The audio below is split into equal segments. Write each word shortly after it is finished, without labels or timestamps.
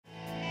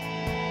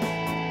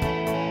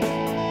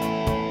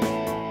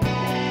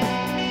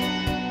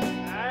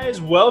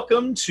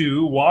welcome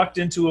to Walked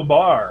Into a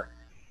Bar.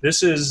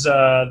 This is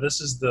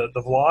the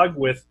vlog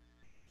with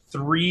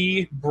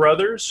three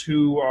brothers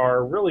who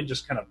are really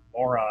just kind of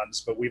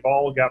morons, but we've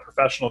all got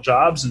professional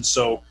jobs, and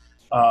so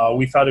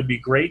we thought it'd be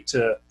great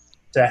to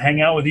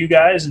hang out with you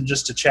guys and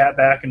just to chat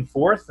back and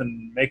forth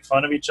and make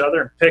fun of each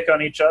other and pick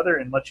on each other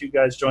and let you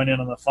guys join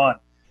in on the fun.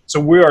 So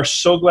we are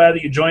so glad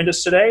that you joined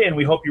us today, and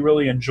we hope you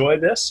really enjoy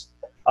this.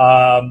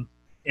 And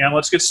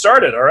let's get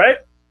started, all right?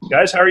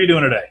 Guys, how are you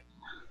doing today?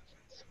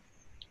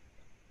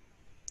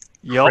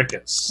 Yup.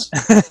 Crickets.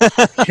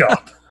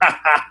 Yup.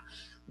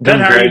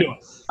 Ben, how are you doing?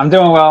 I'm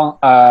doing well.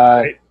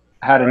 Great.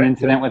 Had an Right.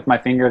 incident with my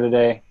finger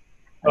today.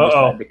 I just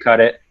Uh-oh. had to cut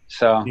it.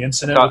 So The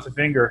incident with the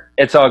finger.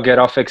 it's all good.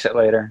 I'll fix it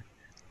later.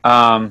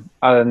 Other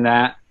than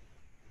that,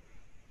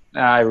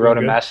 I wrote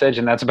a good. message,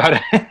 and that's about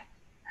it.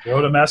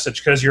 Wrote a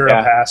message because you're a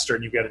Yeah. pastor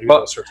and you've got to do Well,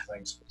 those sorts of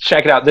things.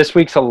 Check it out. This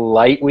week's a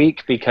light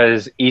week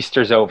because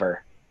Easter's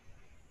over.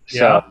 So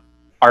Yeah.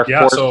 our Yeah,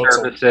 four so it's a-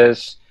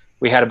 services,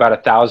 we had about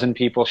 1,000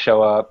 people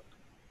show up,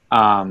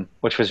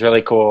 which was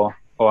really cool,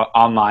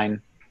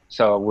 online.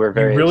 So we're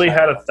very You really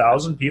excited. had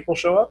 1,000 people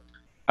show up?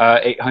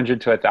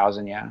 800 to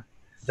 1,000, yeah.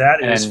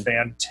 That is And-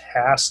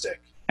 fantastic.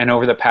 And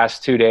over the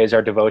past 2 days,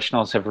 our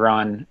devotionals have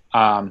run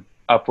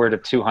upward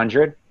of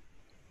 200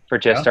 for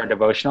just our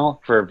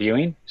devotional for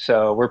viewing.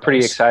 So we're pretty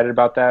Nice. excited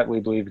about that. We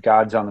believe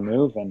God's on the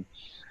move. And,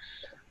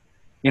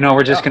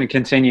 we're just going to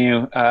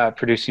continue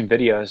producing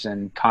videos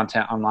and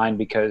content online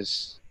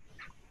because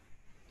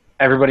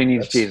everybody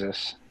needs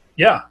Jesus.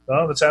 Yeah,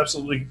 no, that's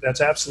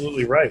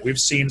absolutely right. We've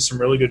seen some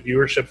really good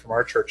viewership from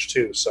our church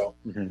too. So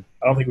Mhm.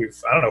 I don't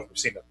know if we've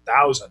seen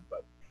 1,000,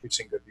 but we've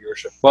seen good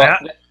viewership. Well,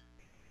 Matt?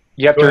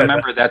 you have Go to ahead,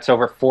 remember that's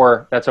over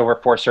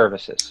four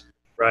services.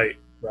 Right.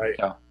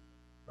 So.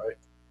 Right.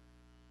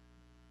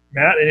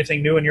 Matt,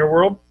 anything new in your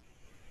world?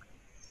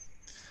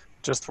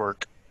 Just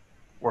work.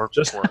 Work.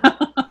 Just work.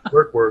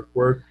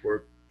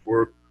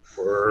 work.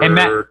 Hey,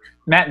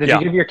 Matt, did Yeah.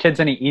 you give your kids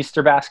any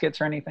Easter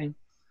baskets or anything?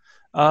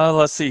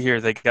 Let's see here.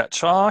 They got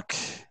chalk.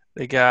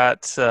 They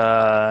got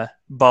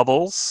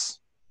bubbles.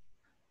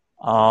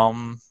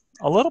 A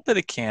little bit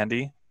of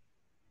candy.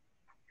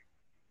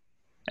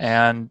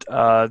 And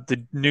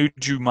the new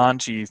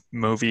Jumanji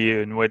movie,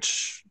 in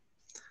which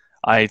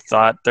I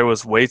thought there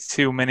was way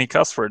too many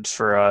cuss words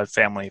for a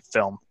family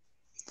film.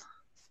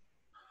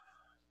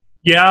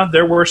 Yeah,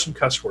 there were some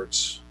cuss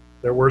words.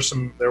 There was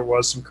some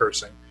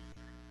cursing.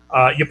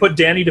 You put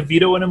Danny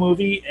DeVito in a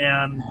movie,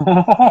 and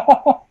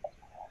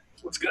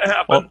what's going to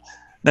happen?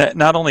 Well,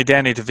 not only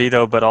Danny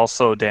DeVito, but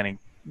also Danny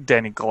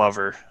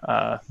Glover,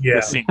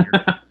 the senior.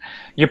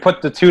 You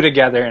put the two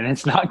together, and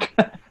it's not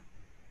good.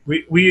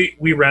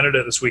 We rented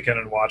it this weekend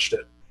and watched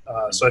it.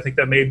 So I think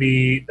that may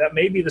be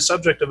the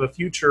subject of a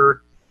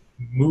future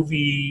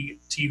movie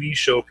TV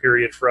show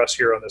period for us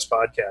here on this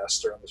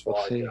podcast or on this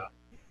vlog. see. Yeah.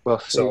 We'll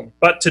see. So,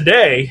 but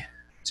today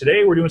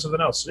we're doing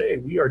something else. Today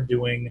we are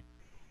doing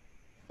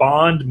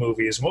Bond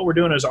movies, and what we're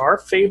doing is our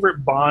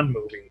favorite Bond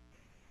movie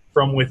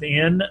from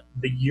within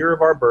the year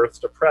of our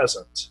birth to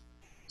present.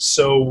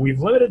 So we've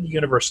limited the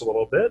universe a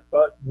little bit,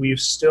 but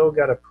we've still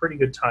got a pretty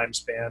good time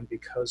span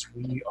because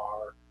we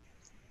are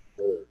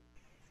old.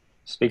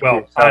 Speak for Well,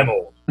 yourself. I'm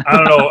old. I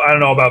don't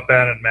know about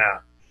Ben and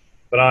Matt,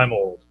 but I'm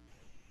old.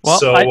 Well,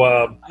 So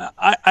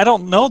I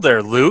don't know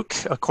there, Luke,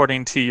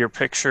 according to your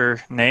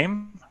picture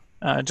name.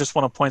 I just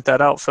want to point that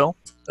out, Phil.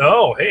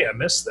 oh, hey, I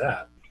missed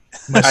that.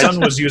 My son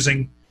was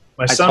using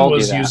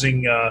told you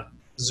that.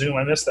 Zoom.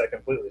 I missed that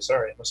completely.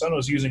 Sorry. My son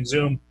was using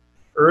Zoom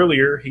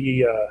earlier.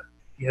 He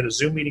had a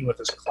Zoom meeting with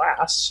his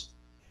class,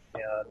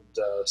 and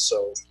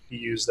so he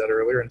used that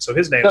earlier, and so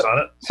his name's on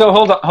it. So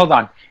hold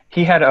on.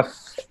 He had a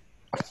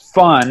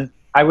fun.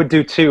 I would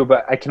do two,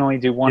 but I can only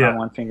do one on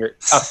one finger.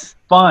 A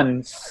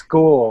fun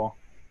school.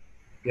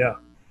 Yeah.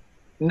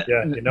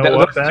 Yeah. You know Those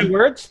what, Ben?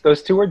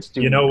 Those two words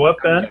do. You know what,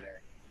 Ben? Together.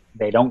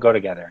 They don't go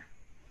together.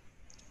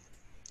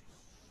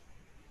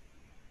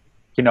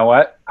 You know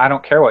what? I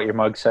don't care what your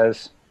mug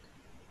says,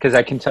 because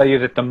I can tell you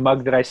that the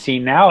mug that I see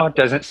now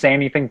doesn't say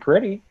anything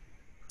pretty.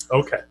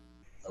 Okay.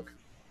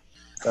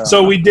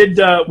 So we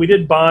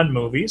did Bond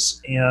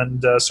movies,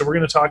 and so we're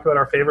going to talk about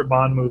our favorite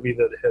Bond movie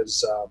that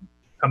has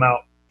come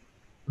out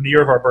from the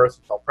year of our birth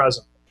until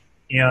present.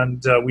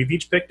 And we've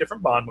each picked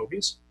different Bond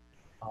movies,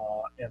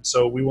 and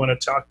so we want to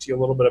talk to you a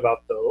little bit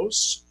about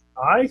those.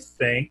 I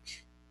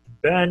think,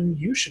 Ben,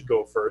 you should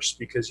go first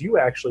because you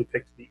actually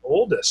picked the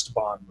oldest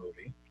Bond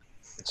movie.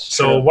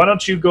 So why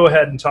don't you go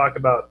ahead and talk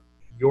about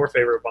your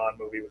favorite Bond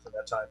movie within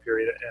that time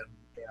period,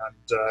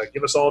 and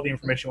give us all the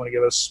information you want to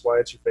give us, why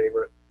it's your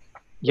favorite.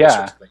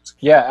 Yeah,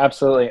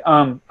 absolutely.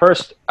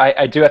 First,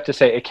 I do have to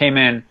say it came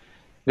in.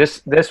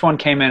 This one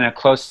came in a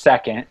close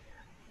second,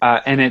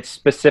 and it's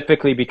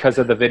specifically because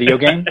of the video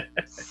game,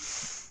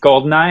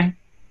 GoldenEye.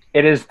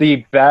 It is the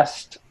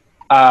best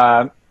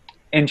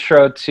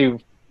intro to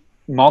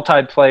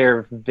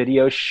multiplayer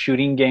video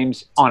shooting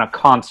games on a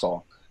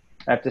console.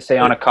 I have to say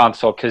on a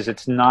console because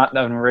it's not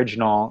an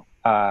original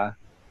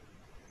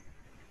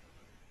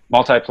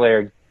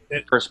multiplayer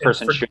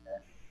first-person shooter.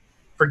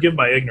 forgive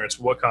my ignorance.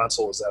 What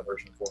console was that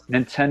version for?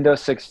 Nintendo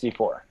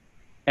 64.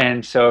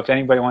 And so if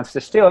anybody wants to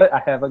steal it, I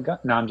have a gun.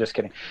 No, I'm just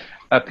kidding.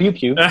 Pew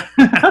pew.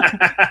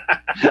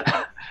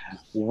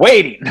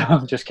 Waiting. No,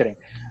 I'm just kidding.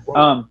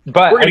 But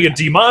we're going to get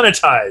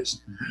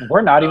demonetized.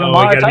 We're not even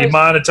monetized. We got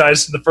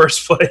demonetized in the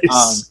first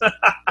place.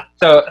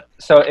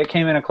 So it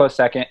came in a close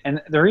second.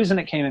 And the reason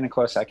it came in a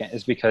close second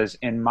is because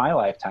in my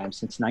lifetime,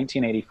 since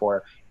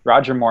 1984,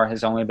 Roger Moore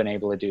has only been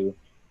able to do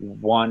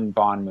one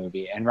Bond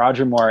movie. And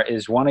Roger Moore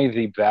is one of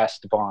the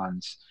best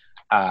Bonds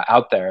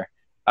out there.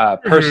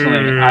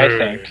 Personally, I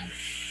think.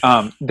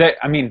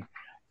 I mean,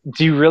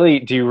 do you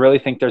really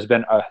think there's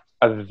been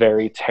a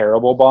very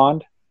terrible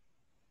Bond?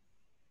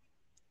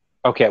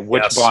 Okay,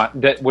 which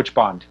Bond? Which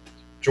Bond?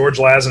 George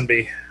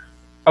Lazenby.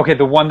 Okay,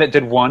 the one that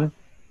did one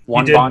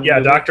Bond. Yeah,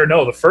 movie? Dr.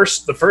 No, the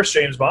first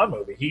James Bond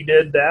movie. He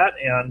did that,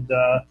 and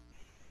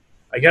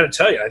I got to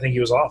tell you, I think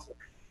he was awful.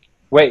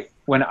 Wait,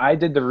 when I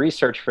did the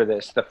research for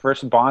this, the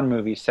first Bond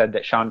movie said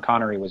that Sean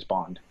Connery was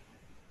Bond.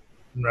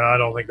 No, I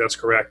don't think that's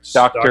correct.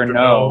 Dr.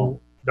 No.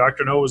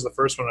 Dr. No was the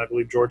first one. I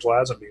believe George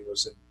Lazenby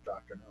was in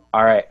Dr. No.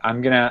 All right,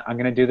 I'm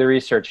gonna do the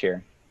research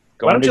here.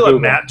 Why don't you let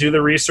Matt do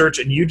the research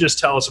and you just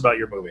tell us about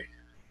your movie?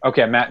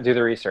 Okay, Matt, do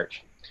the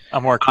research.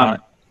 I'm working on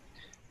it.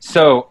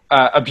 So,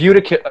 A View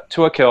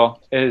to a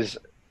Kill is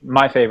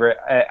my favorite.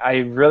 I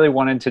really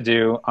wanted to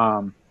do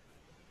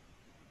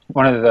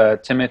one of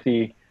the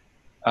Timothy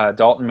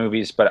Dalton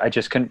movies, but I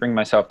just couldn't bring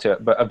myself to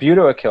it. But A View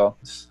to a Kill,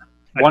 it's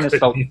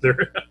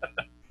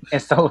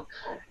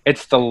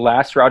the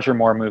last Roger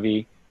Moore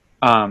movie.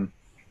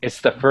 It's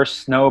the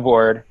first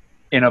snowboard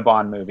in a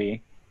Bond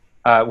movie,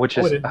 which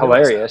is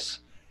hilarious.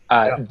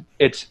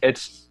 It's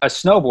a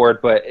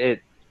snowboard, but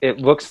it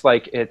looks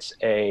like it's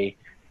a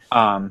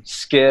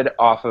skid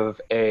off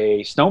of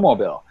a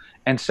snowmobile.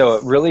 And so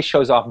it really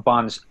shows off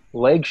Bond's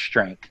leg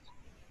strength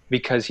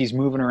because he's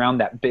moving around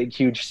that big,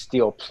 huge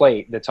steel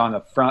plate that's on the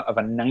front of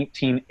a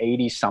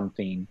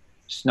 1980-something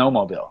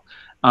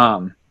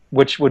snowmobile,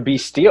 which would be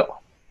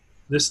steel.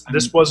 This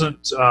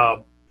wasn't...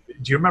 do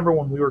you remember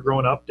when we were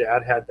growing up,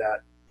 Dad had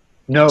that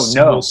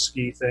no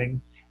ski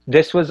thing?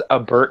 This was a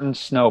Burton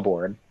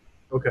snowboard.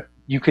 Okay.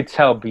 You could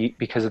tell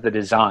because of the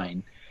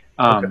design.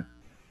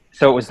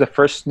 So it was the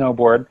first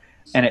snowboard,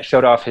 and it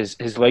showed off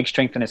his leg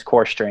strength and his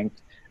core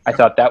strength. I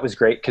thought that was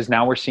great because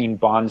now we're seeing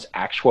Bond's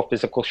actual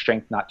physical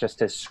strength, not just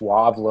his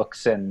suave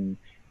looks and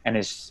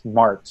his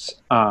smarts.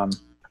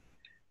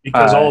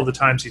 Because all of the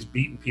times he's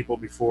beaten people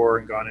before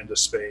and gone into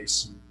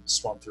space and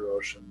swum through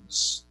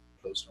oceans,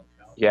 those don't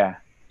count.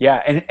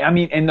 Yeah, and I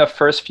mean, in the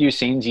first few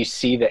scenes, you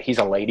see that he's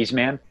a ladies'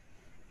 man,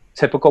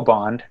 typical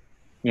Bond.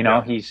 You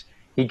know, he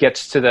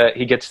gets to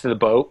the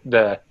boat,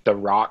 the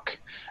rock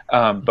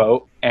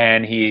boat,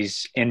 and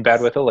he's in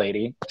bed with a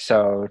lady.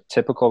 So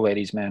typical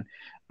ladies' man.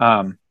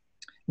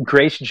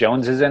 Grace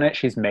Jones is in it.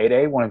 She's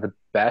Mayday, one of the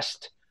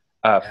best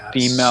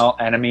female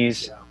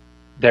enemies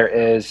there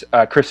is.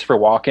 Christopher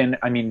Walken.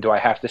 I mean, do I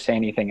have to say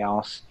anything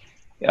else?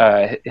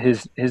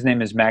 His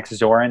name is Max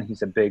Zorin.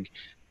 He's a big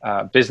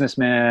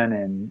businessman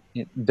and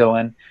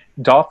villain.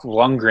 Dolph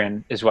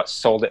Lundgren is what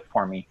sold it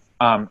for me.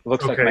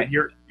 Looks like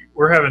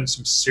we're having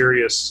some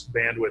serious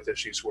bandwidth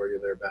issues for you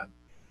there, Ben.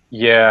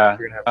 Yeah,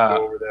 you're gonna have to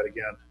go over that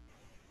again.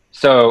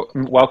 So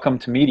welcome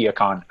to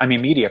MediaCom.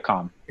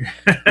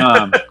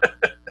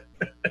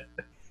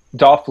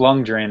 Dolph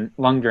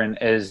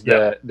Lundgren is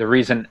the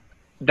reason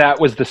that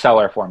was the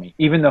seller for me,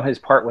 even though his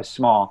part was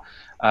small.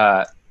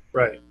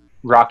 Right.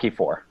 Rocky IV.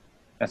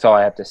 That's all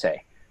I have to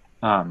say.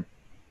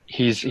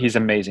 He's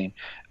amazing.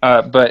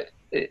 But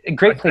a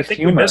great place. I think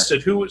humor. We missed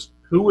it. Who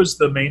was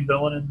the main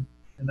villain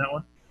in that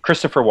one?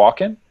 Christopher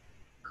Walken.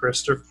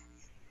 Christopher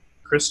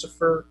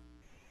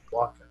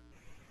Walken.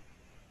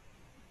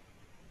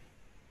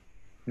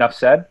 Enough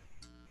said.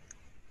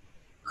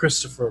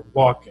 Christopher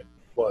Walken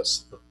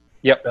was the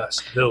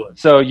best villain.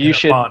 So you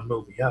should Bond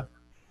movie ever.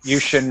 You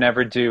should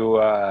never do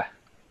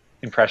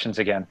impressions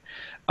again.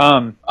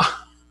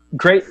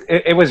 Great.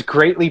 It was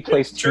greatly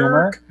placed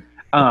humor.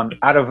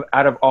 Out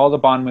of all the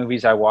Bond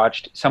movies I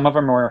watched, some of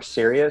them were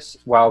serious,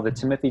 while the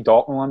Timothy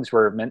Dalton ones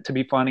were meant to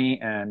be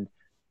funny, and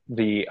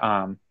the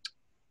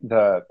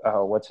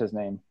what's his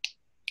name?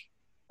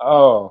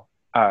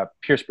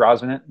 Pierce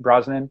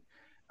Brosnan.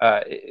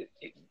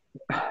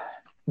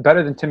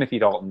 Better than Timothy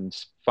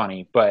Dalton's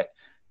funny, but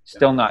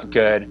still not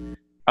good.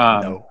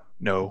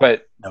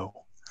 But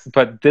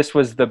this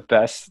was the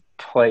best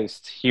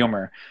placed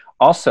humor.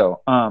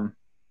 Also,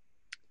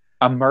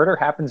 a murder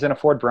happens in a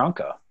Ford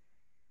Bronco.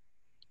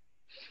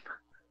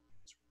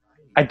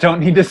 I don't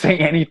need to say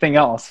anything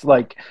else.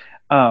 Like,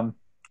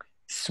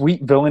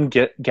 sweet villain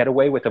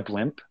getaway with a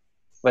blimp.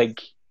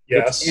 Like,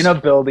 it's in a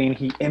building.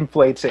 He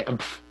inflates it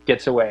and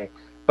gets away.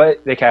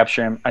 But they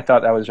capture him. I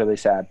thought that was really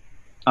sad.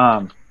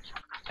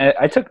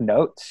 I took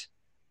notes.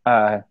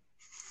 I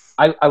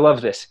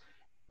love this.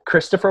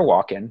 Christopher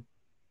Walken,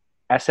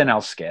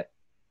 SNL skit.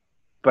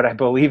 But I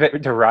believe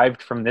it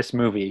derived from this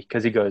movie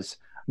because he goes,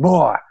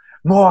 more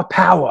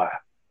power.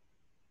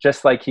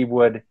 Just like he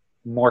would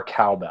more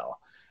cowbell.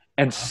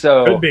 And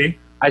so could be.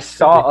 I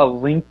saw a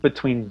link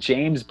between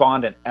James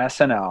Bond and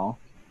SNL,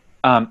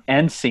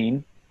 end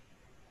scene.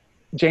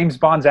 James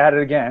Bond's at it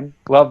again,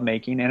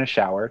 lovemaking in a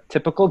shower,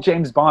 typical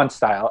James Bond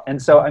style.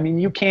 And so, I mean,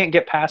 you can't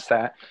get past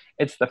that.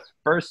 It's the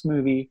first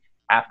movie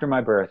after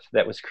my birth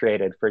that was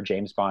created for a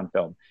James Bond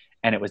film,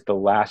 and it was the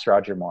last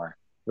Roger Moore.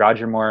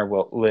 Roger Moore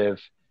will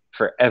live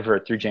forever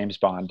through James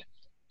Bond.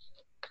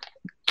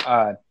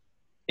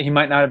 He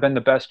might not have been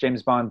the best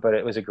James Bond, but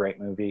it was a great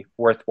movie,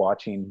 worth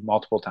watching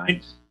multiple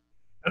times.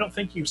 I don't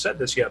think you've said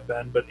this yet,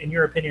 Ben, but in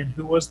your opinion,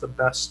 who was the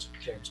best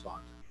James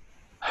Bond?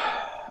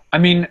 I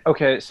mean,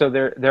 okay, so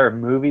there are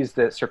movies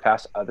that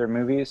surpass other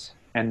movies,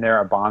 and there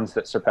are Bonds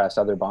that surpass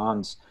other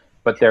Bonds,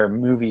 but there are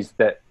movies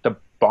that the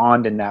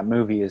Bond in that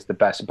movie is the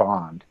best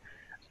Bond.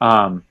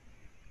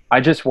 I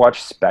just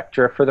watched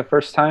Spectre for the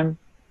first time.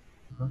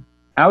 Mm-hmm.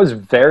 I was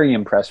very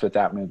impressed with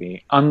that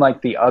movie,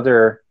 unlike the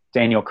other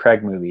Daniel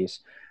Craig movies.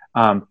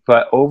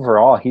 But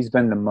overall, he's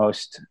been the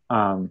most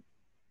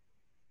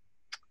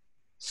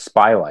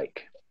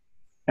spy-like.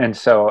 And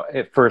so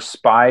for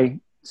spy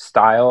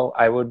style,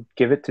 I would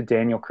give it to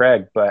Daniel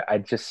Craig, but I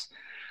just,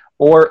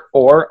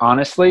 or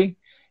honestly,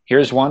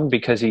 here's one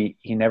because he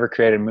never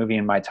created a movie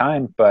in my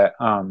time, but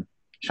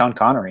Sean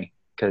Connery,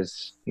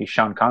 because he's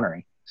Sean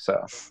Connery.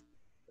 So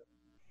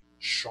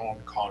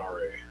Sean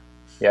Connery.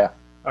 Yeah.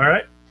 All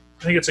right.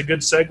 I think it's a good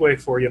segue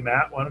for you,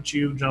 Matt. Why don't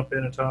you jump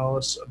in and tell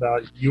us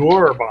about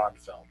your Bond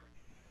film?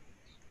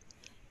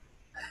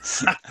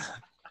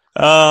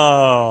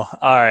 Oh,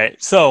 all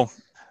right. So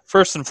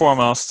first and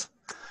foremost,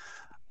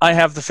 I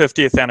have the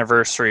 50th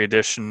anniversary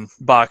edition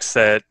box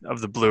set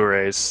of the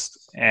Blu-rays,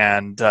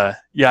 and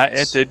yeah,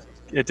 it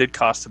did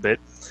cost a bit.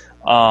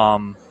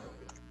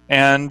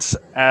 And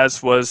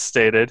as was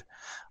stated,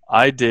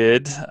 I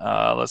did.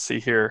 Let's see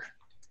here.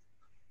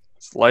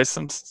 It's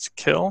License to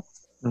Kill.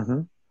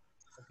 Mm-hmm.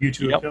 You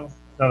to a Kill?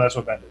 No, that's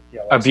what Ben did.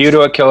 Yeah, A View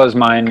to a Kill is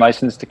mine.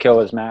 License to Kill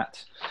is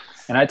Matt's.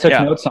 And I took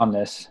notes on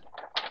this.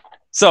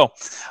 So,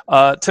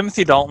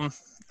 Timothy Dalton.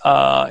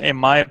 In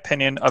my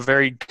opinion, a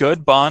very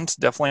good Bond,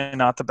 definitely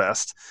not the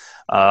best.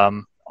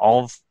 In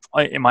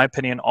my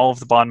opinion, all of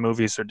the Bond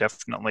movies are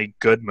definitely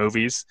good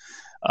movies.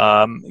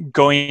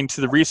 Going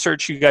to the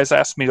research you guys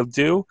asked me to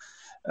do,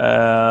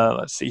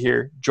 let's see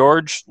here.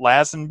 George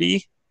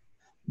Lazenby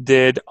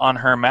did On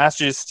Her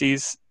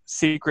Majesty's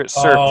Secret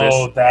Service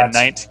in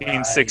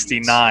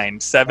 1969,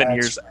 right. 7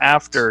 years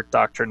after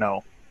Dr.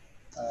 No.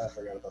 I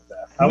forgot about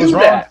that. I was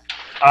wrong.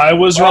 I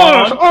was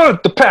wrong.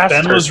 The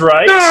pastor. Ben was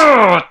right.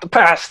 The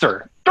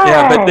pastor.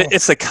 Yeah, but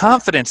it's the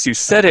confidence you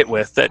said it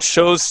with that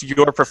shows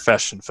your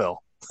profession,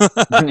 Phil.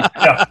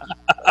 Yeah.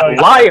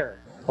 Liar.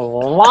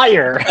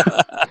 Liar.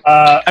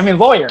 I mean,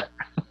 lawyer.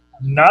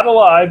 Not a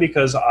lie,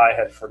 because I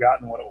had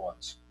forgotten what it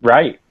was.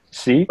 Right.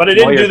 See? But I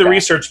didn't do the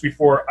research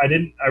before. I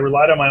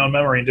relied on my own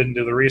memory and didn't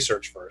do the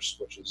research first,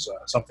 which is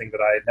something that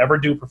I never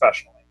do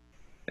professionally.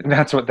 And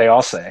that's what they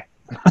all say.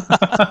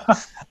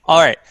 All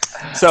right.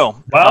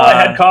 So, I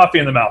had coffee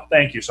in the mouth.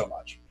 Thank you so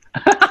much.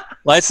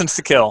 License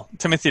to Kill,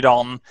 Timothy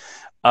Dalton.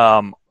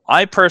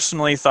 I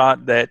personally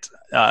thought that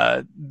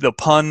the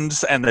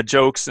puns and the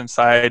jokes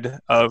inside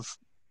of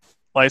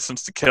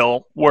License to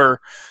Kill were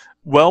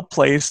well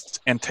placed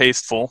and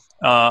tasteful.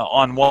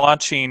 On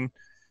watching,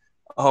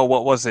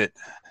 what was it?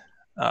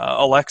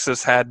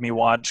 Alexis had me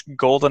watch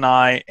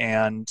GoldenEye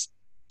and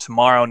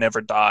Tomorrow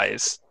Never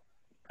Dies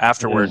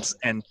afterwards,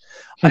 and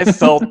I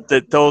felt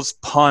that those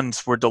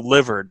puns were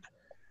delivered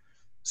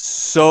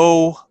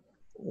so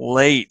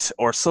late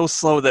or so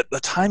slow that the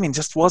timing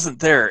just wasn't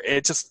there.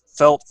 It just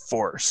felt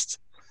forced.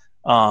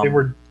 They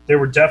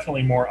were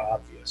definitely more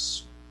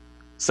obvious.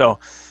 So,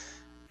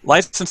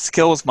 License to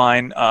Kill was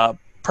mine.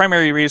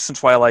 Primary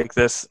reasons why I like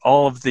this: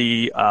 all of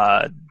the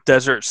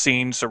desert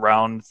scenes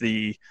around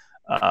the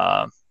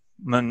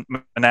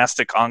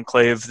monastic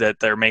enclave that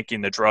they're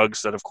making the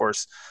drugs that, of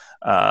course,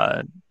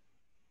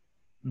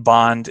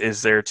 Bond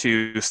is there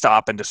to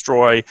stop and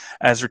destroy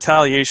as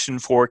retaliation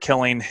for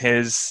killing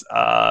his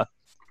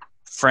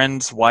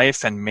friend's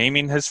wife and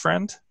maiming his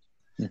friend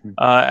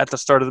at the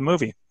start of the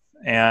movie.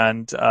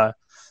 And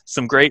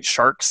some great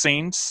shark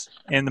scenes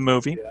in the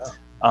movie.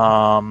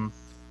 Yeah.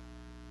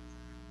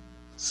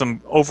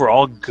 Some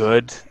overall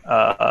good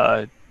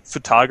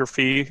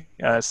photography,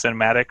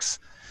 cinematics,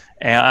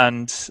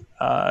 and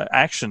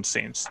action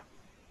scenes.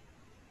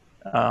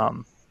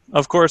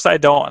 Of course, I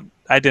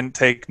didn't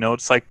take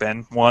notes like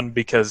Ben. One,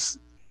 because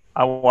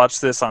I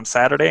watched this on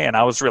Saturday and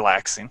I was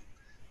relaxing.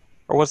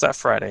 Or was that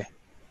Friday?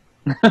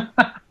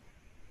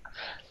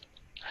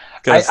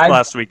 Because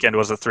last weekend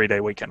was a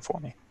 3-day weekend for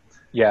me.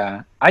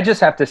 Yeah. I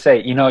just have to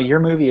say, your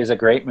movie is a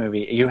great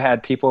movie. You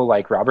had people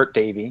like Robert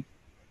Davi,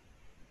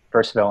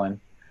 first villain,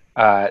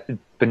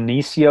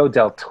 Benicio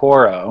del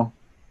Toro,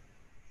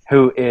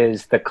 who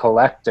is the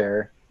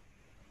collector.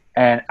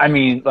 And, I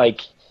mean,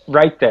 like,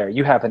 right there,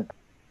 you have an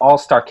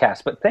all-star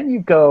cast. But then you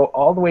go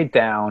all the way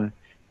down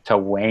to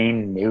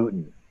Wayne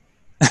Newton.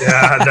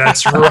 Yeah,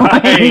 that's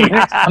right.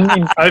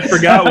 I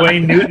forgot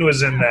Wayne Newton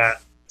was in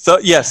that. So,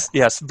 yes,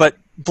 but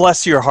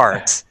bless your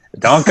heart.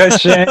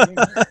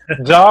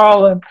 Donkashane,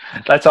 darling.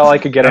 That's all I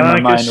could get in my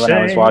mind when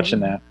I was watching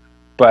that.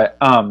 But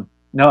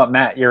no,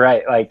 Matt, you're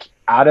right. Like,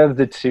 out of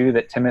the two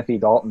that Timothy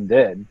Dalton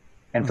did,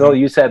 and Phil,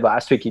 you said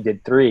last week he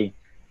did 3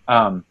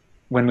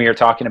 when we were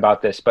talking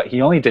about this, but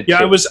he only did 2.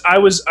 I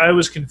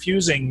was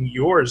confusing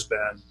yours,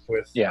 Ben,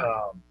 with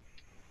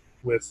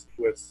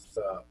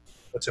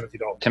Timothy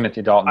Dalton.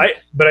 Timothy Dalton.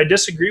 But I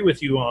disagree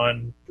with you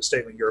on the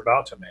statement you're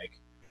about to make.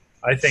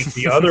 I think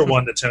the other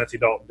one that Timothy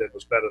Dalton did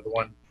was better. The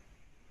one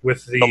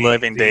with the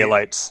Living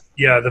Daylights.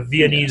 Yeah, the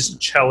Viennese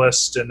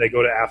cellist, and they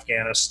go to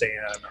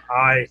Afghanistan.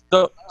 I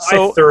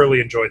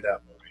thoroughly enjoyed that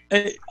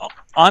movie.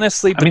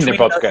 Honestly, they're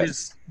both good.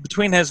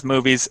 Between his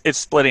movies, it's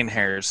splitting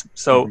hairs.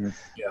 So,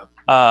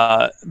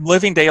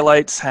 Living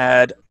Daylights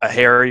had a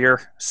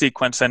hairier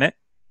sequence in it.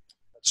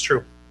 That's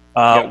true.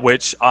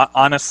 Which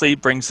honestly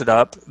brings it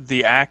up.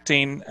 The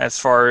acting, as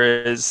far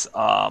as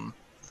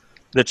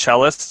the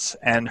cellists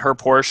and her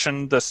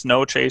portion, the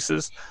snow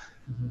chases,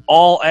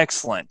 all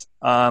excellent.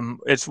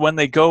 It's when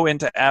they go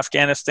into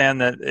Afghanistan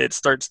that it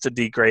starts to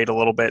degrade a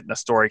little bit and the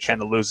story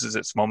kind of loses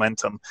its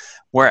momentum.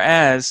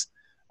 Whereas,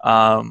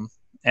 and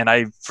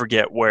I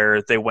forget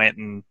where they went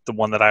in the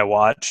one that I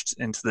watched,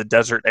 into the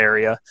desert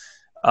area,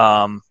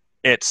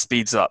 it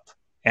speeds up.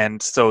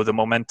 And so the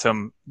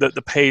momentum,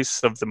 the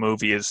pace of the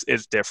movie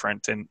is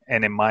different, and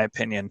in my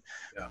opinion,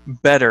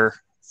 better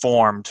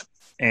formed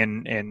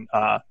in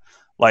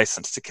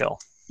License to Kill.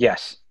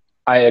 Yes,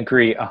 I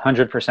agree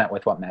 100%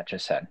 with what Matt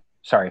just said.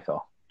 Sorry,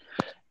 Phil.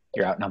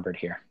 You're outnumbered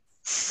here.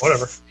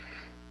 Whatever.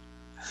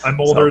 I'm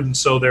older, and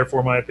so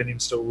therefore my opinion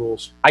still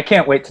rules. I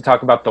can't wait to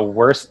talk about the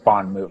worst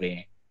Bond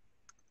movie.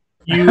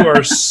 You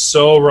are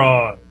so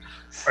wrong.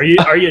 Are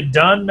you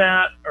done,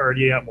 Matt, or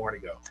do you got more to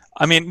go?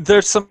 I mean,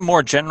 there's some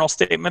more general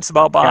statements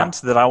about Bond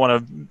that I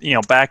want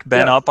to, back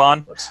Ben up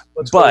on.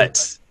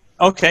 Let's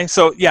okay,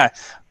 so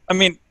I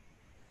mean,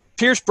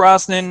 Pierce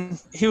Brosnan,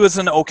 he was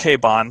an okay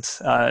Bond.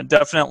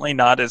 Definitely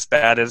not as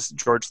bad as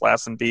George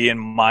Lazenby, in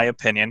my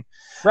opinion.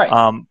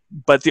 Right.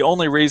 But the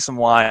only reason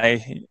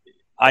why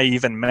I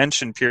even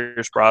mentioned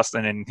Pierce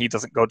Brosnan and he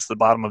doesn't go to the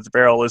bottom of the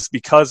barrel is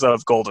because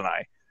of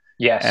GoldenEye.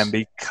 Yes. And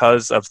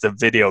because of the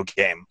video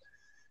game.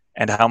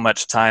 And how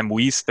much time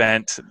we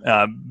spent,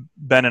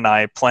 Ben and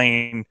I,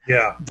 playing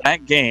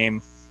that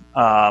game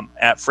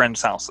at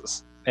friends'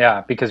 houses.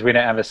 Yeah, because we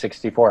didn't have a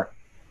 64.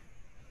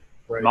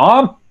 Right.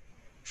 Mom?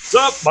 What's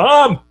up,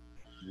 Mom?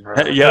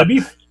 Yeah.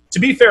 To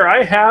be fair,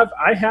 I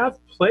have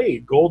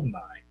played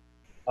GoldenEye,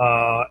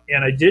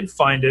 and I did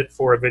find it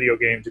for a video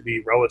game to be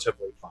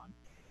relatively fun.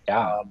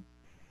 Yeah.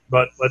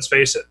 But let's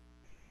face it,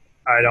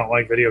 I don't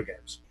like video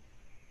games.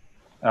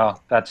 Oh,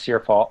 that's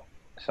your fault.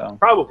 So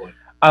probably.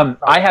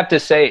 I have to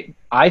say,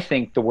 I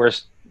think the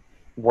worst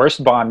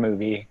Bond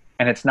movie,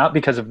 and it's not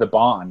because of the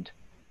Bond,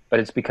 but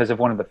it's because of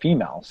one of the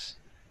females,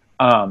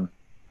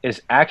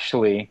 is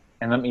actually,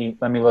 and let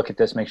me look at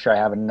this, make sure I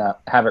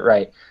have it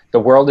right. The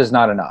World Is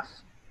Not Enough.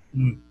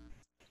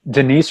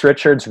 Denise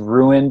Richards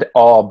ruined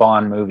all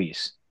Bond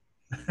movies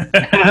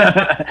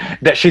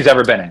that she's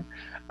ever been in.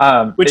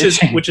 Which is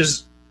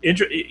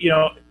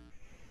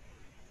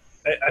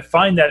I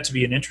find that to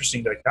be an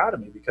interesting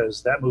dichotomy,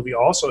 because that movie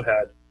also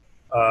had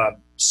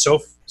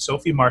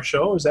Sophie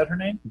Marceau, is that her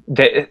name?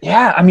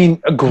 I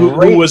mean, a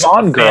great who was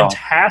Bond girl.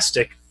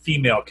 Fantastic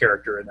female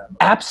character in that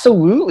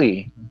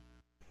movie.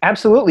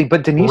 Absolutely.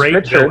 But Denise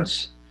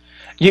Richards,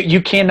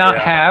 you cannot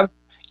have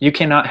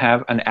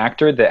an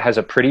actor that has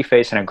a pretty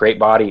face and a great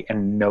body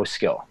and no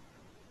skill.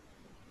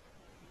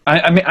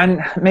 I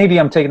mean, maybe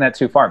I'm taking that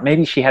too far.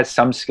 Maybe she has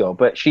some skill,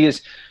 but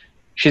she's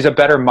a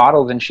better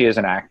model than she is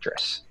an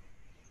actress.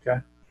 Okay.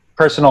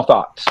 Personal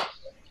thoughts.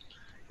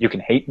 You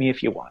can hate me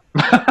if you want.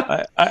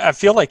 I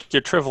feel like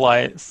you're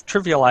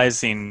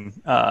trivializing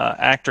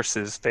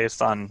actresses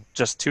based on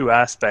just two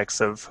aspects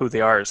of who they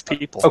are as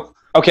people. Oh,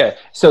 okay,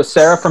 so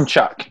Sarah from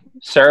Chuck.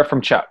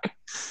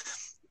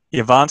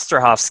 Yvonne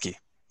Strahovski.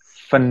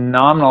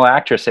 Phenomenal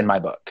actress in my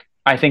book.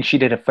 I think she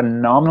did a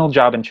phenomenal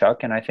job in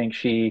Chuck, and I think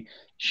she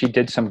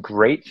did some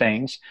great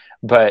things.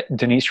 But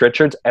Denise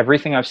Richards,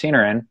 everything I've seen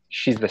her in,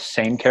 she's the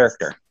same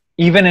character.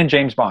 Even in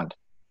James Bond.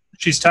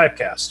 She's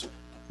typecast.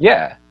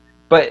 Yeah,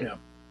 but... Yeah.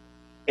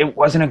 It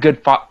wasn't a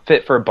good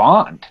fit for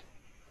Bond.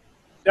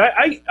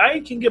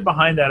 I can get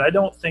behind that. I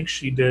don't think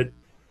she did.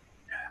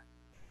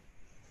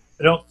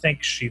 I don't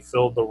think she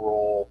filled the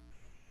role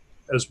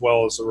as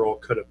well as the role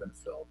could have been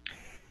filled.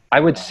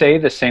 I would say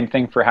the same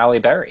thing for Halle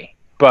Berry,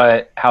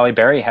 but Halle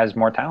Berry has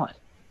more talent.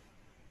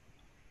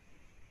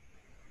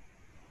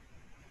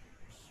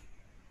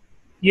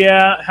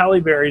 Yeah,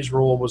 Halle Berry's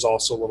role was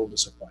also a little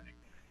disappointing.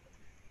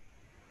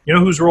 You know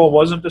whose role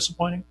wasn't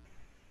disappointing?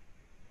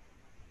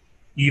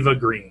 Eva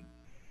Green.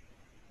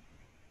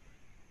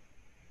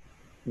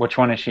 Which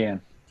one is she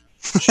in?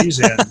 She's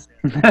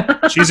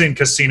in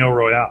Casino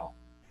Royale.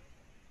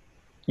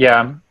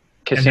 Yeah,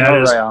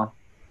 Casino Royale.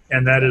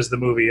 And that is the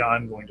movie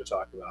I'm going to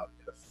talk about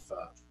if you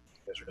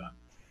guys are done.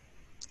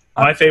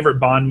 My favorite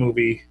Bond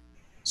movie...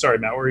 Sorry,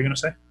 Matt, what were you going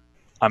to say?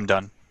 I'm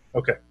done.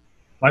 Okay.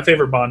 My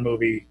favorite Bond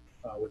movie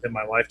within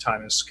my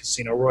lifetime is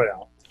Casino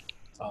Royale.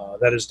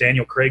 That is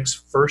Daniel Craig's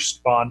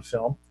first Bond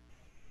film.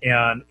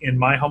 And in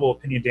my humble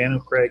opinion, Daniel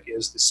Craig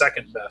is the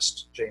second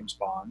best James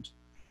Bond,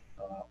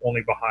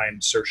 only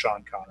behind Sir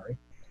Sean Connery.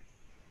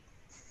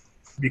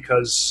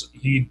 Because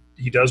he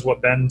does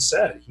what Ben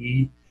said.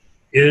 He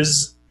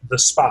is the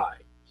spy.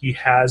 He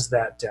has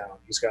that down.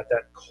 He's got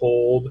that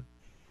cold,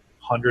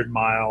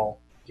 100-mile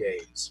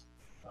gaze.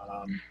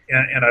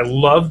 And I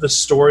love the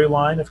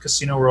storyline of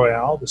Casino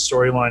Royale, the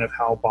storyline of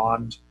how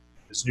Bond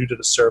is new to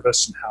the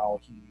service and how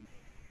he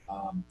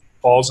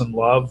falls in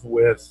love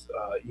with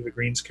Eva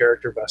Green's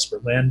character, Vesper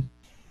Lynd.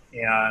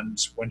 And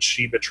when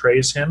she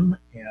betrays him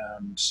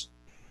and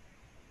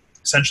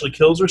essentially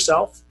kills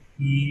herself,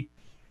 he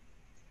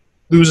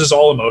loses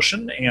all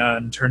emotion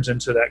and turns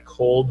into that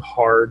cold,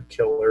 hard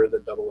killer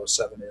that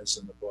 007 is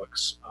in the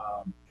books.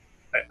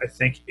 I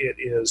think it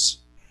is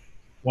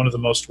one of the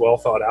most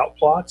well-thought-out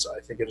plots.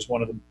 I think it is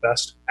one of the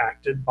best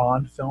acted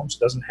Bond films. It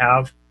doesn't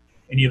have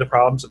any of the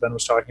problems that Ben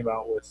was talking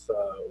about with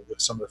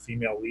some of the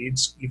female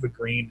leads. Eva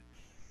Green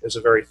is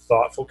a very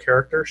thoughtful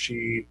character.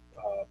 She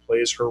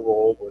plays her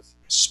role with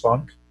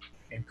spunk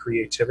and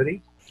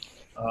creativity.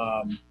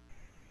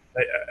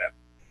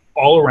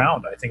 All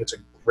around, I think it's a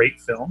great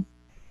film.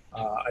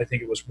 I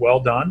think it was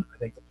well done. I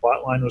think the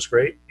plot line was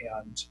great,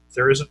 and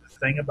there isn't a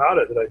thing about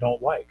it that I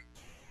don't like.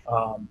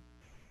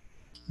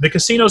 The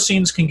casino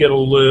scenes can get a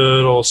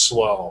little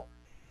slow,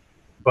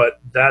 but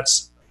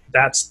that's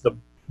the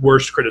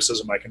worst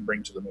criticism I can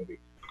bring to the movie.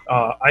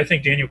 I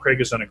think Daniel Craig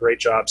has done a great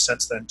job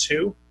since then,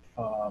 too.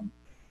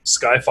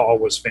 Skyfall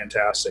was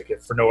fantastic,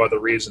 if for no other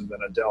reason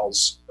than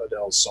Adele's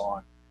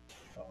song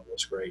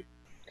was great,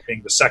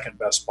 being the second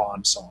best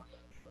Bond song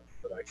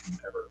that I can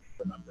ever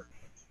remember.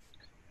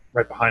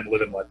 Right behind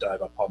Live and Let Die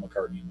by Paul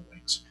McCartney and the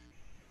Wings.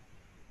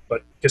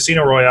 But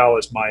Casino Royale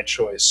is my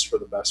choice for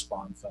the best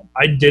Bond film.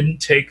 I didn't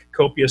take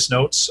copious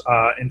notes.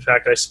 In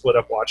fact, I split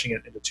up watching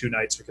it into 2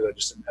 nights because I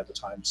just didn't have the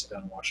time to sit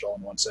down and watch it all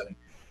in one setting.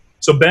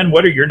 So, Ben,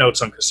 what are your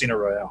notes on Casino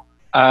Royale?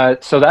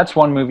 So that's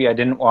one movie I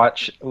didn't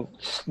watch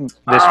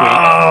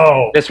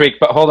this week.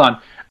 But hold on.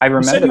 I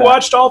remember you said you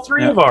watched all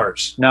 3 of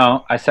ours.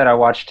 No, I said I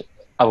watched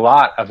a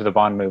lot of the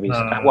Bond movies.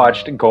 I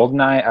watched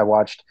GoldenEye. I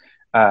watched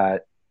A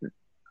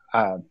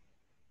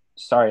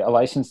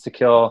License to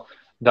Kill,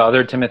 the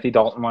other Timothy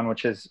Dalton one,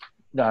 which is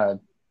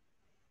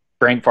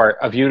Brain Fart,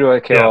 A View to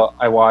a Kill.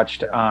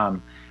 Yeah.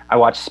 I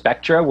watched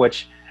Spectre,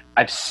 which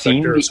I've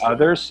seen the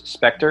others.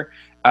 Spectre.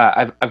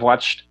 I've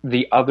watched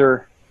the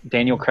other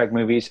Daniel Craig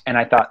movies, and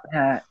I thought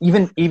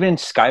even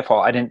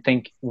Skyfall I didn't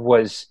think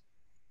was.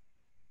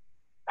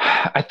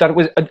 I thought it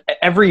was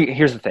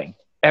here's the thing: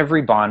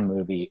 every Bond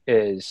movie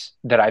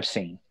that I've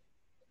seen.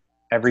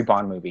 Every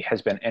Bond movie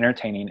has been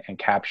entertaining and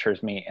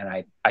captures me, and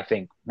I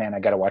think, man,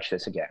 I got to watch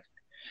this again.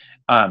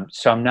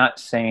 So I'm not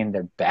saying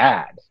they're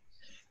bad.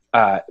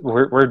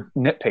 We're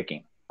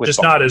nitpicking.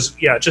 Just not as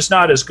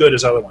good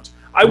as other ones.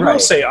 I will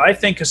say I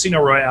think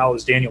Casino Royale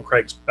is Daniel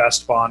Craig's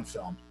best Bond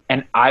film.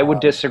 And I would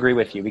disagree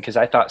with you because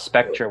I thought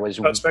Spectre was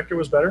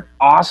better.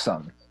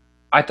 Awesome.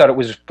 I thought it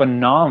was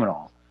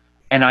phenomenal,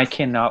 and I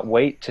cannot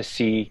wait to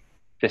see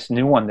this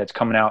new one that's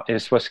coming out. It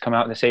is supposed to come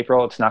out this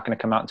April. It's not going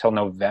to come out until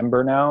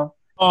November now.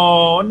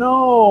 Oh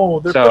no!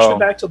 They're pushing it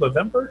back to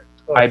November.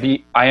 Oh.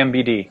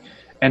 IMBD,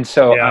 and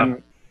so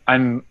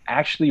I'm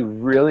actually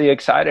really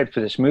excited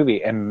for this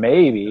movie, and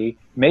maybe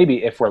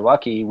if we're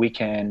lucky, we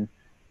can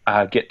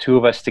get 2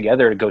 of us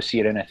together to go see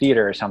it in a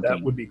theater or something.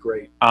 That would be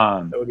great.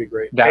 That would be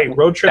great. Hey,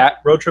 road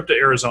trip to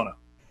Arizona.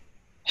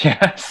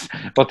 Yes,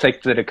 we'll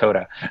take the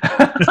Dakota.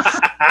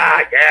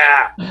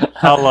 Yeah,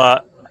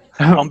 I'll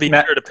be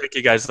sure to pick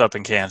you guys up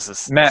in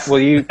Kansas. Matt,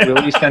 will you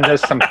send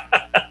us some?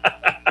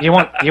 You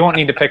won't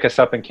need to pick us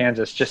up in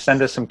Kansas. Just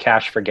send us some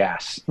cash for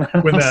gas.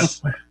 A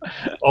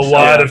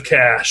lot of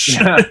cash.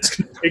 Yeah. It's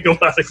going to take a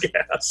lot of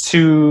gas.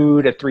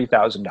 $2,000 to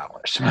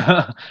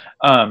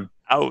 $3,000.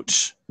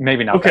 Ouch.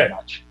 Maybe not that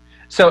much.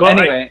 So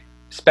anyway,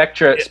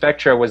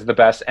 Spectre was the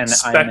best, and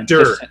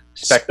Spectre.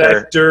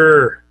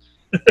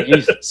 They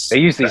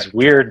use these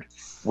weird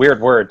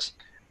words.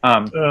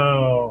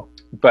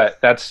 But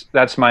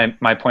that's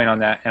my point on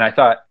that. And I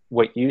thought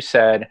what you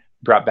said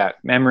brought back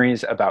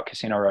memories about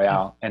Casino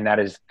Royale, and that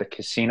is the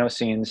casino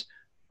scenes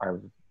are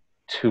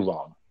too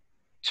long.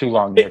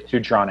 They're too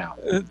drawn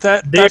out.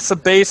 That's the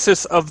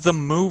basis of the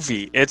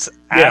movie. It's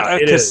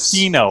at a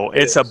casino.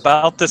 It's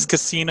about this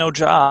casino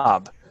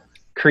job.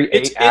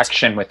 Create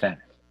action within.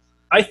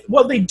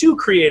 Well, they do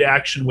create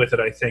action with it,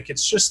 I think.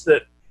 It's just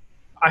that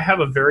I have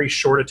a very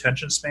short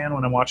attention span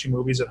when I'm watching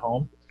movies at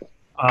home.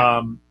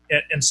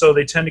 And so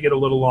they tend to get a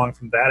little long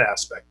from that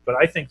aspect. But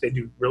I think they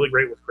do really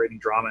great with creating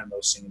drama in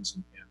those scenes.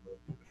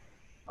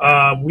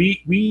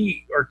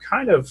 We are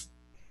kind of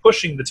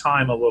pushing the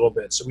time a little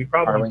bit, so we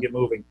probably need to get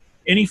moving.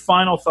 Any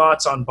final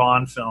thoughts on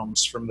Bond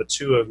films from the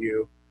 2 of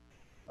you?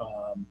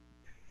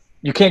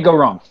 You can't go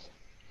wrong.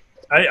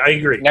 I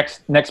agree.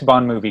 Next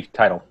Bond movie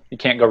title. You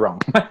can't go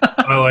wrong.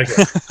 I like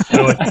it.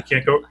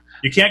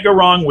 You can't go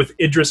wrong with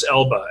Idris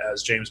Elba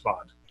as James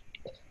Bond.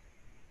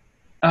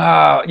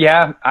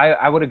 Yeah,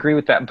 I would agree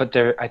with that, but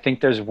I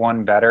think there's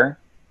one better.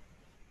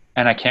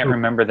 and I can't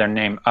remember their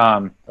name.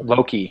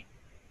 Loki.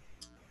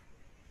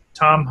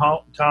 Tom.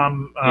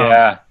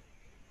 Yeah.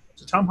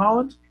 Is it Tom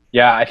Holland?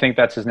 Yeah, I think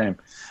that's his name.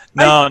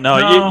 No.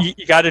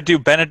 You got to do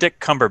Benedict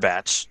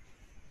Cumberbatch.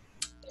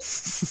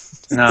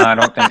 No, I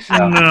don't think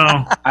so.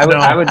 No.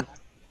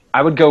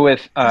 I would go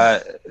with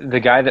the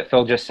guy that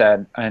Phil just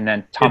said, and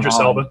then Tom Idris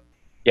Holland. Elba.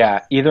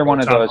 Yeah, either one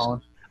of those.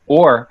 Holland.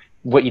 Or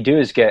what you do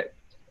is get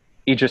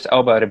Idris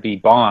Elba to be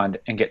Bond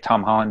and get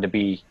Tom Holland to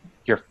be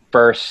your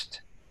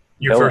first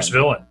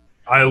villain.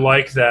 I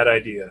like that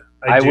idea.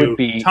 I do.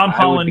 Tom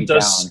Holland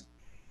does. Down.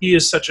 He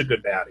is such a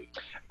good baddie.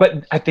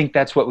 But I think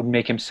that's what would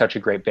make him such a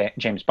great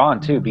James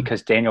Bond too,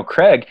 because Daniel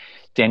Craig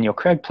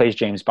plays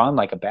James Bond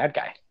like a bad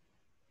guy.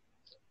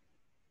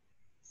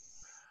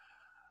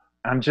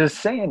 I'm just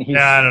saying.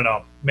 I don't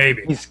know.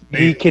 Maybe.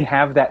 He can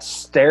have that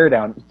stare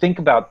down. Think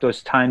about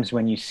those times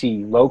when you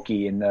see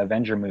Loki in the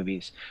Avenger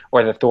movies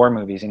or the Thor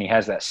movies, and he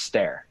has that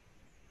stare.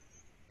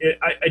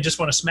 I just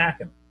want to smack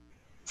him.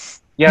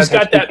 Yeah,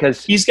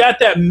 he's got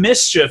that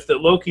mischief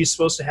that Loki's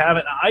supposed to have,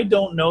 and I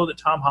don't know that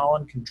Tom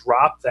Holland can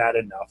drop that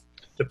enough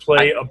to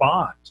play a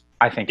Bond.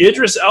 I think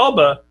Idris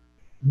Elba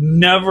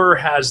never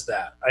has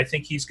that. I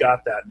think he's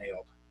got that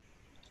nailed.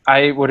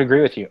 I would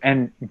agree with you.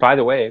 And by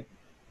the way,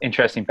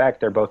 interesting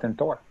fact, they're both in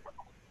Thor.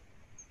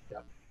 Yeah.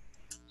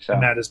 So.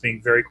 And Matt is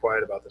being very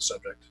quiet about the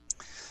subject.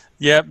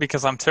 Yeah,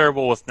 because I'm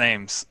terrible with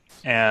names,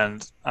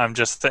 and I'm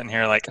just sitting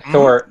here like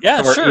Thor.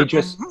 Yeah, Thor, sure.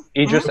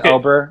 Idris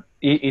Elba.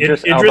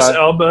 Idris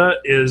Elba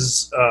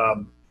is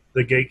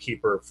the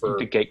gatekeeper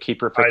for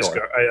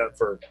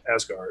Asgard.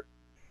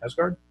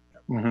 Asgard.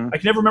 Mm-hmm. I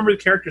can never remember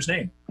the character's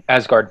name.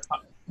 Asgard.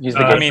 He's the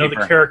gatekeeper. I know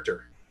the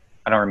character.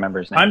 I don't remember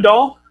his name.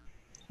 Heimdall.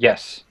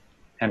 Yes,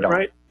 Heimdall.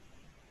 Right.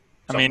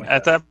 I mean,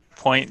 at that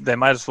point, they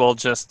might as well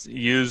just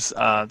use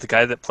the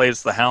guy that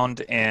plays the Hound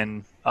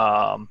in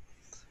A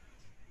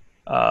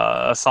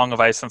Song of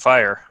Ice and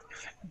Fire,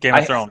 Game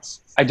of Thrones.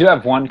 I do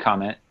have one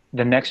comment.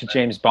 The next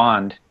James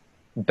Bond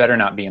better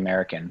not be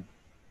American.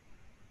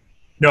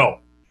 No.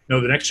 The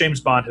next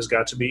James Bond has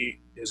got to be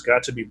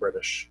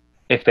British.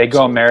 If they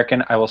go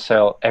American, I will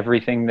sell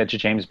everything that's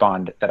James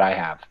Bond that I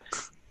have.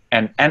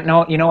 And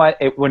no, you know what?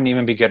 It wouldn't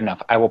even be good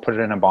enough. I will put it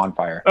in a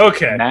bonfire.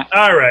 Okay.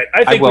 All right.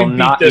 I think will we beat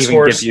not this even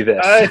horse. give you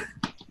this.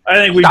 I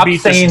think we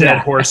beat this dead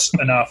that. horse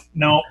enough.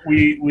 No,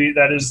 we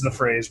that is the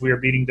phrase. We are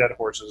beating dead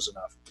horses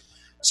enough.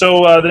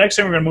 So the next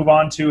thing we're going to move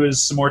on to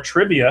is some more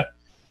trivia.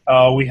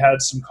 We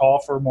had some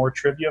call for more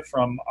trivia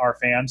from our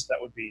fans. That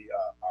would be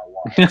our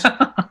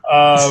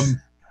wives.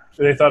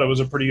 They thought it was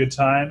a pretty good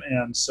time,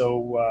 and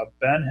so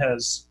Ben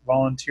has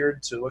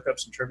volunteered to look up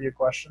some trivia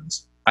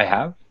questions. I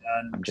have.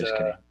 And, I'm just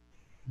kidding.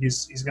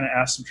 He's going to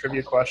ask some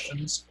trivia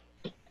questions.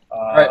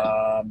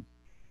 Right.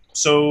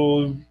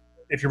 So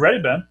if you're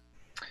ready, Ben.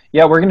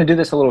 Yeah, we're going to do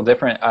this a little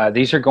different.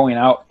 These are going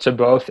out to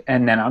both,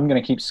 and then I'm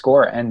going to keep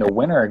score, and the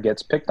winner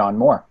gets picked on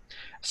more.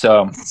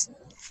 So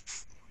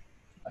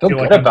I feel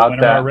good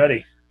about that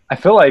already. I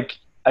feel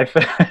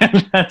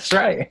that's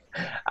right.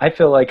 I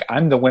feel like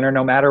I'm the winner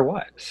no matter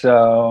what.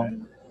 So,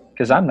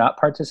 because I'm not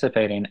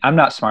participating, I'm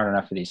not smart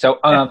enough for these. So,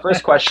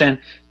 first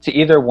question to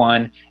either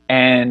one,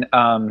 and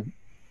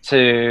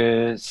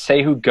to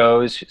say who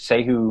goes,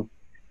 say who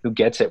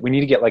gets it. We need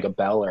to get like a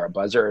bell or a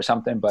buzzer or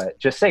something, but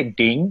just say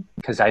ding,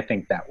 because I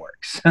think that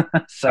works.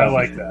 So I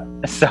like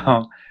that.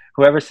 So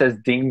whoever says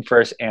ding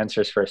first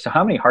answers first. So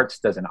how many hearts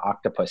does an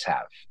octopus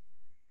have?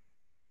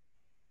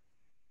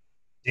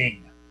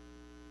 Ding.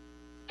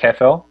 Okay,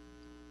 Phil?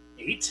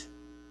 8.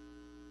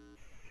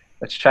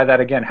 Let's try that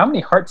again. How many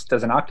hearts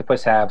does an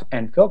octopus have?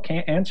 And Phil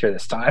can't answer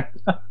this time.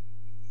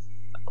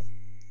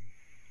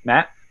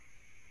 Matt?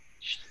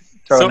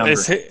 So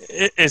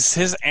is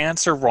his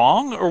answer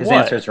wrong or his what?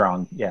 His answer's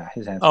wrong. Yeah,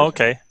 his answer. Oh,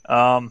 okay.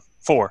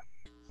 4.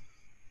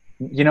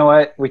 You know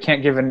what? We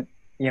can't give an.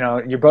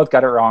 You both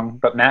got it wrong,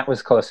 but Matt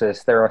was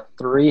closest. There are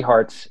 3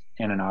 hearts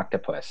in an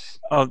octopus.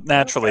 Oh,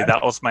 naturally,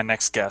 that was my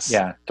next guess.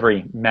 Yeah,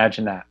 3.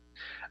 Imagine that.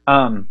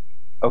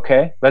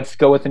 Okay, let's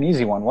go with an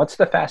easy one. What's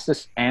the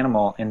fastest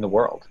animal in the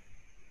world?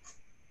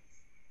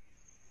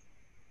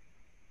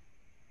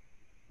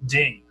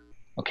 Ding.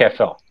 Okay,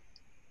 Phil.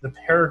 The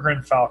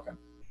peregrine falcon.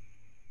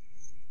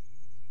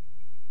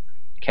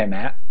 Okay,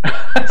 Matt.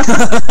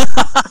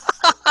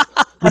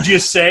 Would you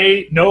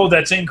say, no,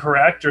 that's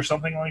incorrect or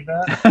something like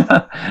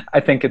that?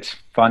 I think it's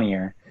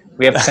funnier.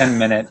 We have 10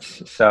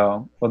 minutes,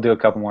 so we'll do a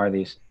couple more of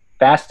these.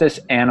 Fastest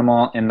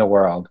animal in the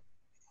world.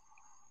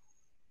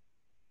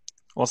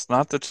 Well, it's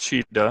not the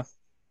cheetah.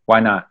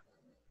 Why not?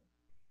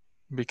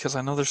 Because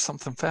I know there's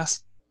something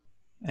fast.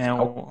 And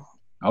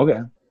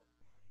okay.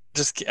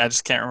 I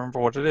just can't remember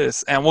what it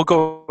is. And we'll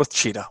go with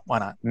cheetah. Why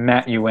not?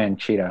 Matt, you win.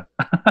 Cheetah.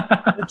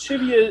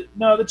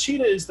 The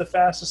cheetah is the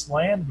fastest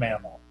land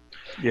mammal.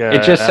 Yeah.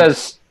 It just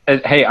says,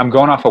 hey, I'm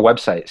going off a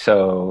website,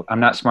 so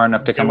I'm not smart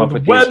enough to come up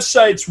with the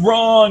website's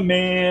wrong,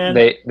 man.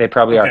 They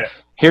probably are.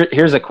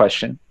 Here's a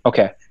question.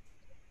 Okay.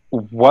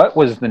 What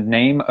was the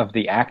name of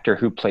the actor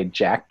who played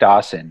Jack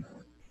Dawson?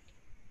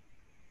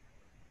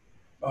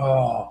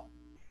 Oh.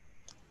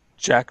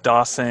 Jack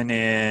Dawson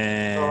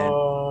in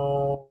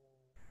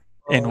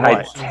In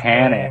what?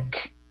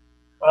 Titanic.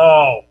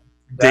 Oh,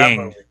 that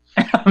Ding. movie.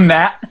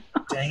 Matt?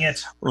 Dang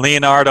it.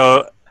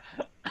 Leonardo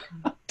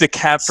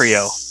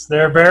DiCaprio.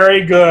 They're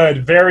very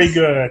good. Very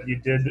good. You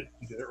did it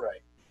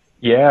right.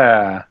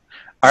 Yeah.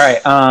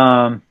 All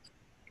right.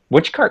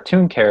 Which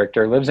cartoon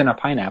character lives in a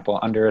pineapple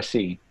under a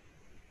sea?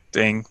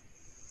 Ding.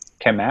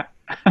 Okay, Matt.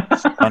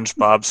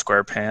 SpongeBob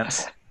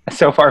SquarePants.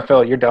 So far,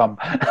 Phil, you're dumb.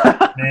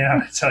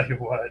 Man, I tell you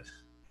what.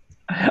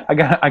 I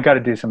got to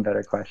do some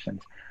better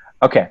questions.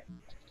 Okay.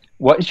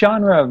 What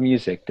genre of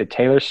music did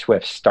Taylor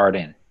Swift start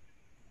in?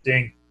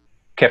 Ding.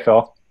 Okay,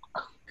 Phil.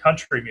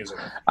 Country music.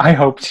 I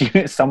hoped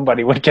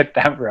somebody would get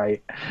that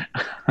right.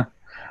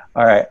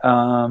 All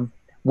right.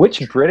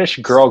 Which British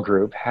girl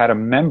group had a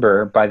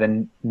member by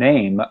the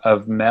name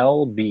of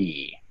Mel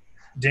B?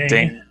 Ding.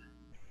 Ding.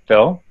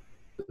 Phil?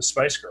 The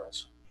Spice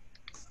Girls.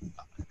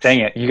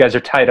 Dang it. You guys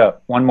are tied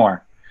up. One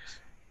more.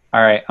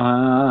 All right.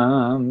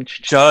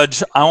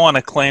 Judge, I want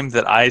to claim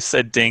that I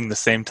said ding the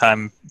same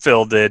time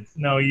Phil did.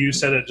 No, you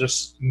said it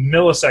just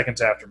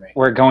milliseconds after me.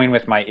 We're going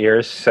with my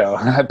ears, so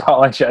I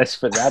apologize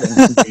for that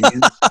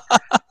inconvenience.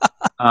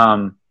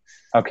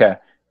 Okay.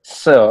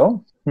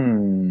 So,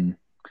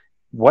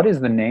 what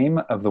is the name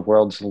of the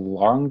world's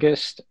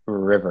longest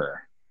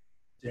river?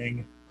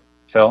 Ding.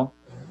 Phil?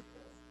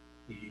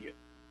 The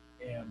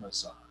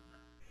Amazon.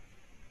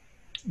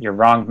 You're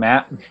wrong,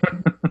 Matt.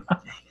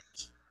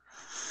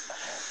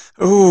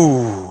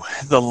 Ooh,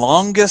 the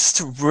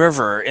longest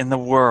river in the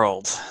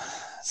world.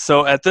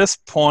 So at this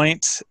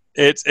point,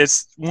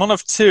 it's one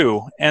of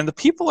two, and the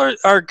people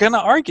are going to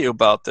argue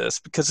about this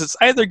because it's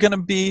either going to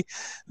be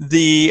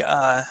the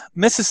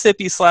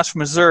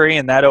Mississippi/Missouri,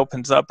 and that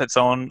opens up its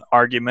own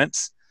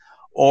arguments,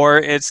 or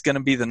it's going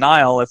to be the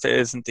Nile if it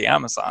isn't the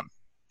Amazon.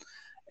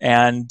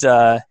 And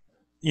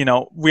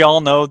we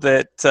all know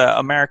that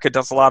America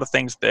does a lot of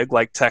things big,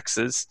 like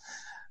Texas,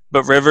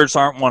 but rivers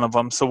aren't one of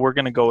them. So we're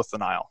going to go with the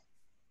Nile.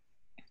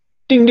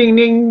 Ding, ding,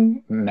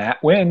 ding.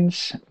 Matt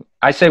wins.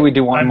 I say we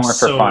do one more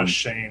for fun.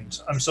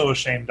 I'm so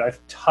ashamed.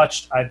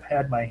 I've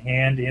had my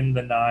hand in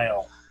the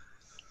Nile.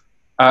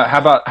 How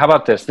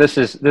about this? This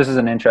is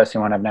an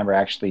interesting one. I've never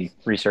actually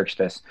researched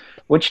this.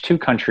 Which two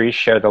countries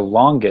share the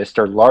longest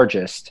or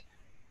largest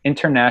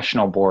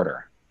international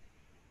border?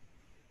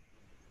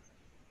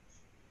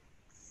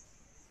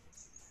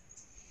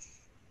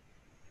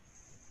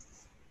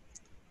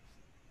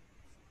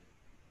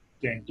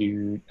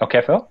 Ding.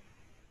 Okay, Phil?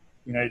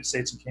 United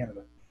States and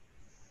Canada.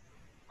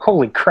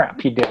 Holy crap,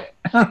 he did it.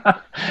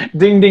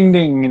 Ding, ding,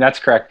 ding. That's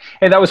correct.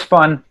 Hey, that was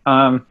fun.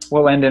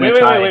 We'll end in a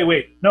tie.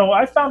 Wait. No,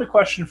 I found a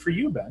question for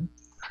you, Ben.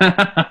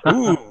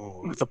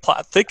 Ooh, the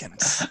plot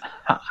thickens.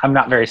 I'm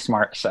not very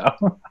smart,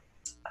 so.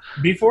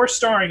 Before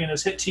starring in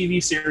his hit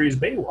TV series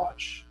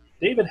Baywatch,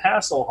 David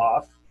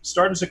Hasselhoff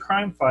starred as a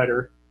crime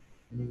fighter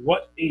in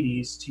what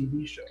 80s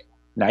TV show?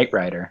 Knight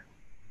Rider.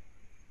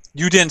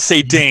 You didn't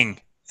say ding.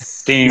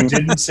 Ding. You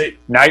didn't say...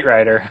 Knight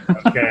Rider.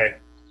 Okay.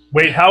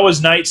 Wait, how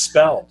is Knight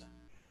spelled?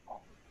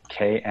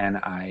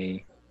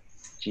 Knight.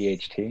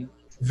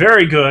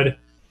 Very good.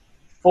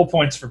 Full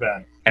points for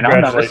Ben. And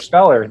I'm not a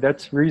speller.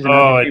 That's reason.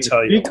 I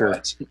tell you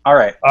what. All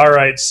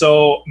right.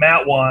 So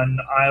Matt won.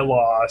 I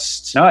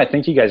lost. No, I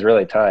think you guys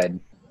really tied.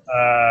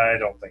 I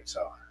don't think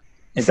so.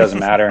 It doesn't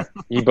matter.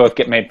 You both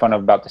get made fun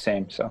of about the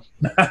same. So.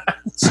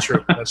 That's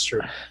true. That's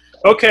true.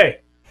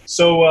 Okay.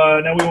 So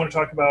now we want to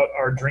talk about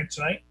our drink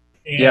tonight.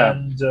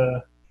 And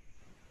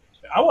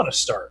I want to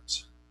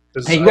start.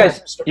 Hey,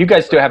 you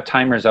guys do have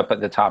timers up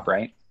at the top,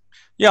 right?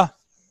 Yeah.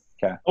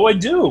 Okay. Oh, I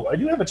do. I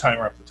do have a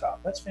timer up the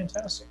top. That's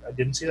fantastic. I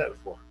didn't see that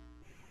before.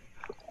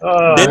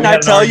 Didn't I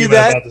tell you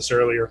that? About this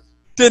earlier.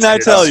 Didn't I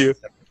tell you?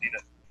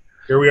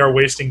 Here we are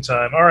wasting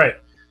time. All right.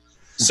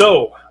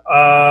 So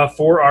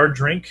for our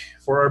drink,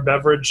 for our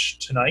beverage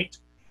tonight,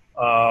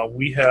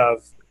 we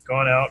have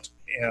gone out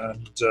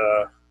and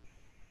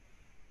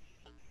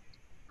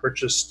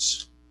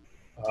purchased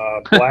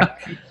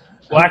Black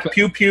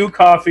Pew Pew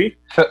coffee.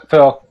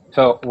 Phil,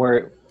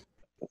 we're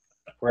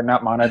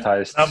not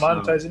monetized. Not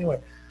monetized anyway.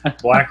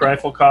 Black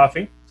Rifle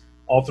coffee.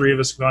 All three of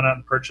us have gone out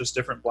and purchased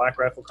different Black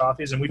Rifle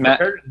coffees, and we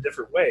prepared it in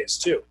different ways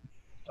too.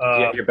 Do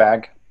you have your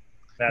bag?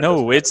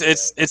 No, it's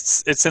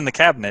in the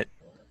cabinet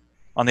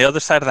on the other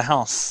side of the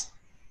house.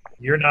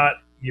 You're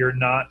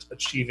not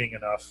achieving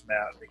enough,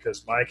 Matt,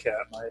 because my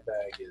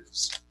bag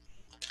is.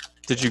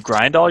 Did you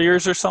grind all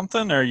yours or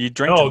something, or are you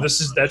drinking? No,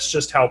 that's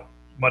just how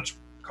much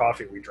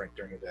coffee we drink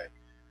during a day.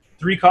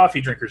 3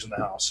 coffee drinkers in the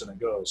house, and it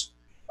goes.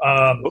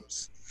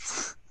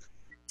 Whoops.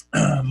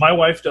 My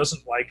wife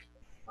doesn't like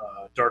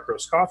dark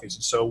roast coffees,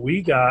 and so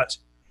we got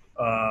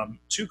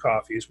 2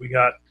 coffees. We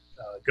got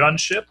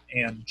Gunship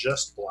and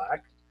Just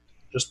Black.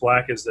 Just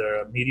Black is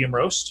the medium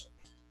roast,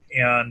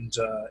 and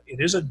it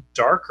is a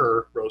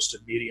darker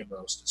roasted medium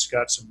roast. It's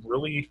got some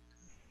really,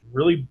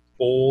 really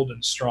bold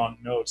and strong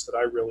notes that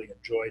I really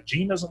enjoy.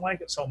 Jean doesn't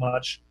like it so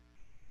much,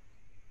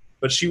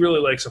 but she really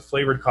likes a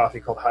flavored coffee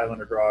called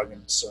Highlander Grog,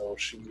 and so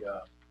she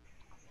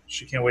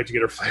can't wait to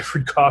get her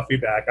flavored coffee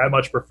back. I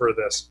much prefer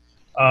this.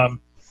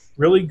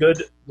 Really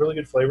good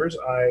flavors.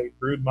 I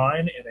brewed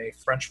mine in a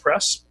French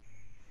press,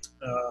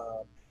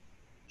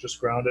 Just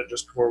ground it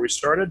just before we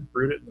started,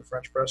 brewed it in the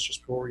French press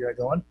just before we got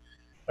going.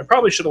 I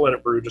probably should have let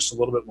it brew just a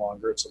little bit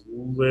longer. It's a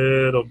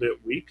little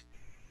bit weak,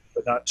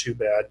 but not too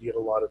bad. You get a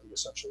lot of the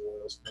essential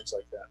oils and things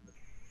like that.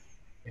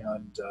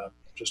 And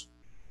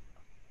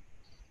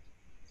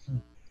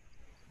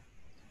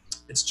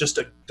it's just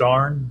a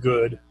darn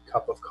good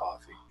cup of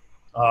coffee.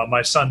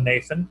 My son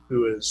Nathan,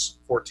 who is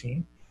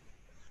 14,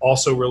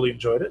 also really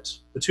enjoyed it.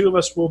 The two of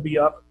us will be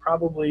up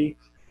probably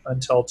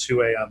until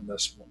 2 a.m.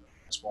 this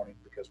morning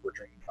because we're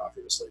drinking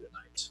coffee this late at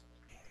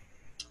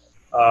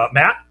night.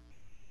 Matt?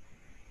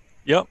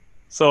 Yep.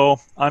 So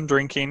I'm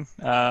drinking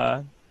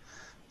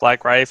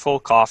Black Rifle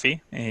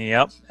coffee.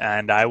 Yep.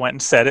 And I went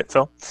and said it,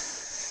 Phil.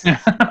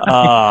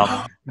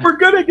 We're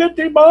going to get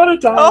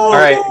demonetized. Oh, all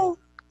right.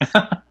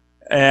 No.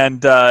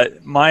 And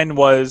mine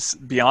was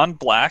Beyond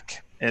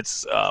Black.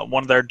 It's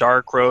one of their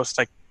dark roast.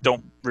 I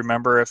don't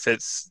remember if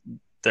it's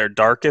their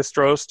darkest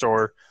roast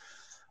or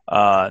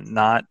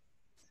not.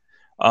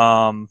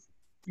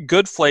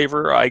 Good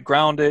flavor. I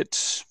ground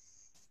it.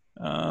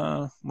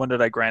 When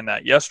did I grind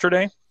that?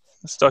 Yesterday.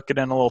 I stuck it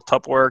in a little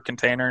Tupperware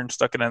container and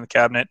stuck it in the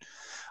cabinet.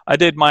 I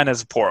did mine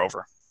as a pour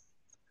over.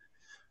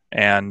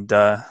 And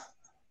the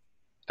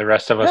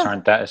rest of us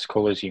aren't that as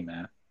cool as you,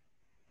 man.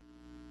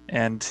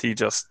 And he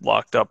just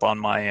locked up on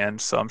my end,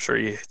 so I'm sure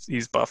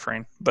he's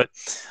buffering. But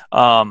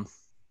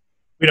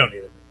we don't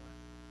need it.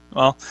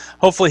 Well,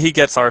 hopefully he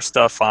gets our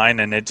stuff fine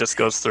and it just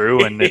goes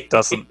through and it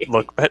doesn't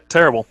look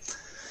terrible.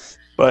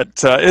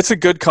 But it's a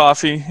good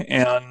coffee,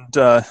 and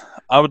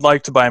I would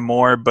like to buy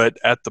more, but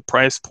at the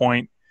price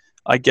point,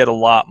 I get a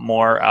lot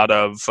more out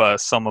of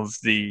some of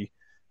the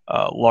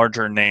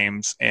larger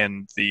names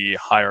and the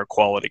higher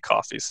quality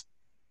coffees.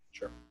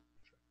 Sure.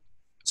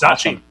 It's not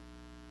cheap.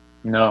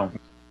 No.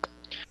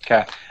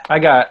 Okay. I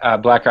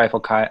got Black Rifle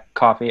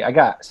coffee. I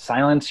got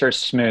Silencer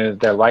Smooth,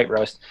 their light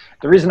roast.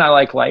 The reason I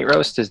like light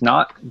roast is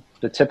not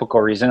the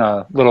typical reason,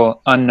 a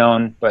little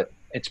unknown, but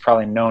it's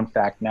probably known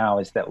fact now,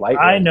 is that light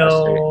roast. I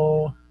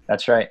know.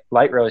 That's right.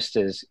 Light roast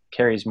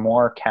carries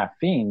more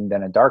caffeine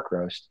than a dark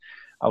roast.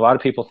 A lot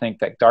of people think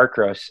that dark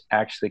roast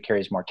actually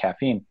carries more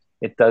caffeine.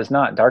 It does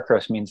not. Dark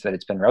roast means that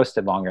it's been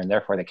roasted longer, and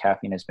therefore the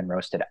caffeine has been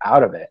roasted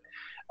out of it.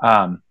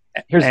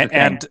 Here's the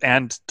thing.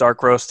 And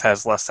dark roast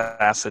has less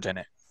acid in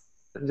it.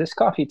 This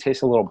coffee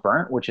tastes a little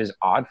burnt, which is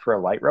odd for a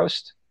light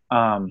roast.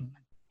 And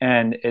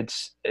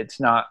it's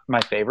not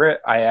my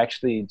favorite. I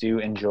actually do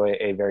enjoy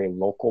a very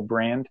local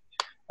brand,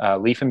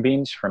 Leaf and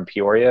Beans from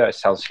Peoria. It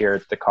sells here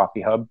at the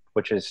Coffee Hub,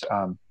 which is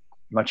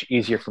much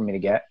easier for me to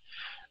get.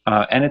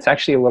 And it's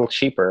actually a little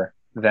cheaper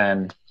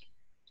than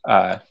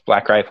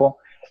Black Rifle.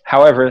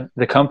 However,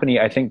 the company,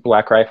 I think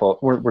Black Rifle,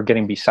 we're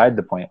getting beside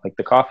the point. Like,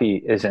 the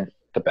coffee isn't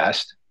the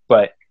best,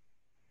 but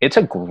it's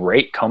a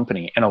great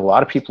company, and a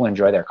lot of people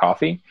enjoy their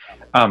coffee.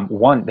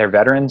 One, they're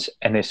veterans,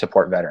 and they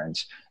support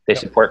veterans. They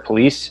support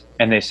police,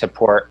 and they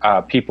support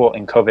people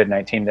in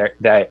COVID-19.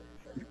 That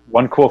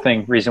one cool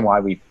reason why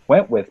we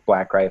went with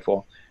Black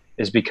Rifle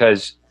is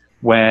because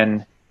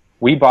when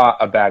we bought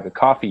a bag of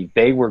coffee,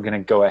 they were going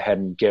to go ahead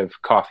and give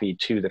coffee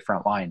to the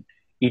front line.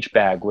 Each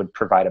bag would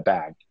provide a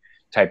bag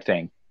type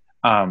thing.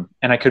 And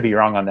I could be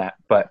wrong on that,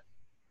 but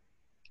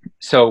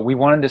so we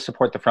wanted to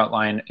support the front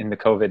line in the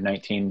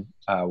COVID-19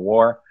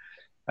 war.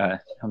 I'm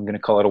going to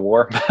call it a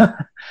war,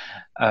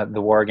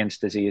 the war against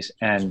disease.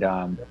 And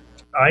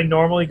I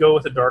normally go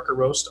with a darker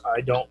roast.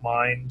 I don't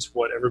mind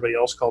what everybody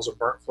else calls a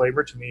burnt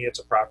flavor. To me, it's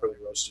a properly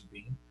roasted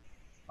bean.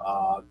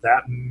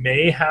 That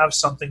may have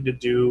something to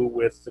do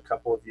with the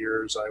couple of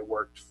years I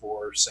worked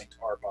for St.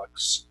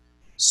 Arbuck's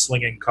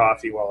slinging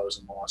coffee while I was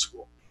in law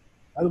school.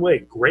 By the way,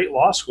 great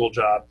law school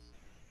job.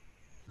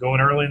 Going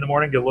early in the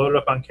morning, get loaded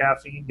up on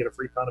caffeine, get a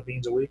free pound of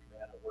beans a week.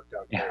 Man, it worked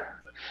out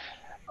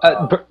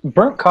great.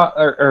 Burnt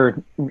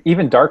or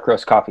even dark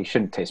roast coffee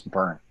shouldn't taste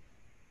burnt.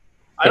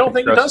 I don't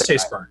think it does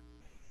taste burnt.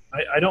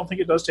 I don't think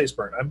it does taste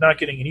burnt. I'm not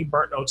getting any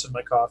burnt notes in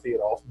my coffee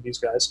at all from these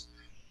guys.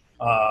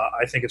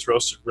 I think it's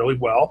roasted really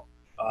well.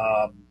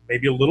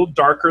 Maybe a little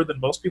darker than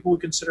most people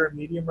would consider a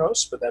medium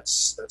roast, but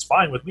that's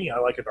fine with me. I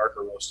like a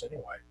darker roast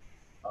anyway.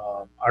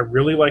 I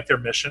really like their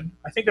mission.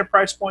 I think their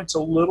price point's a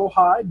little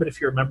high, but if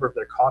you're a member of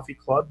their coffee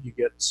club, you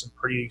get some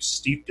pretty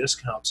steep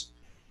discounts.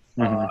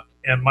 Mm-hmm.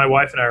 And my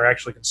wife and I are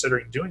actually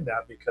considering doing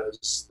that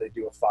because they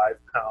do a 5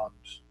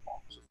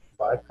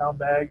 pound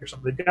bag or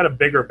something. They've got a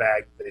bigger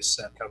bag that they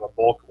send, kind of a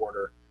bulk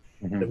order,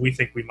 that we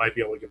think we might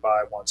be able to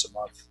buy once a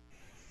month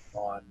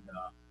on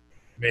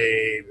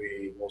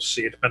maybe. We'll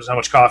see. It depends on how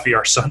much coffee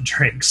our son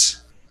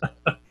drinks.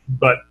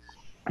 But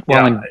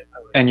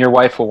and your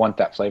wife will want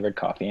that flavored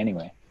coffee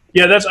anyway.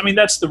 Yeah,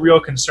 that's the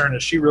real concern,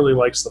 is she really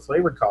likes the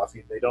flavored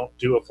coffee. They don't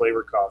do a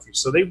flavored coffee.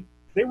 So they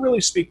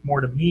really speak more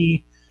to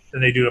me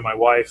than they do to my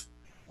wife.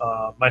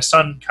 My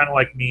son, kind of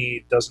like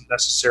me, doesn't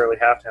necessarily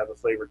have to have the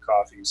flavored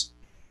coffees.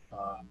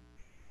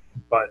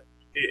 But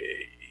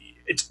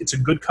it's a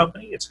good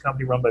company. It's a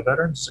company run by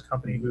veterans. It's a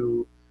company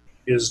who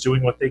is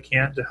doing what they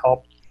can to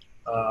help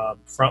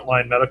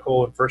frontline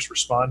medical and first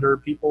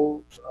responder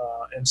people.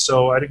 And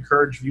so I'd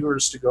encourage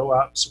viewers to go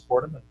out and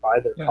support them and buy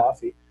their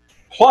coffee.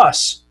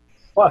 Plus,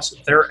 Plus,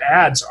 their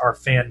ads are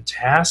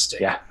fantastic.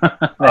 Yeah.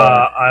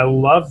 I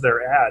love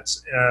their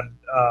ads. And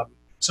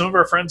some of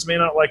our friends may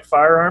not like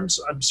firearms.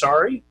 I'm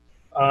sorry.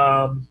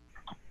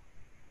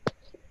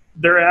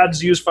 Their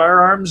ads use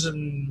firearms,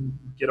 and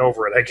get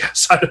over it, I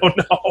guess. I don't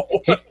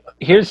know.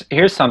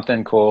 Here's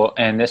something cool,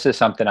 and this is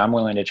something I'm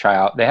willing to try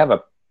out. They have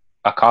a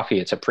coffee.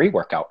 It's a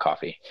pre-workout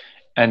coffee.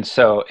 And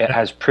so it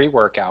has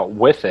pre-workout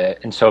with it.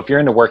 And so if you're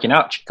into working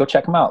out, go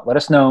check them out. Let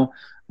us know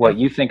what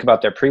you think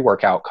about their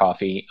pre-workout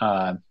coffee.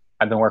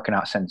 I've been working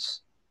out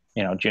since,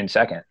 June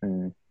 2nd,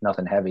 and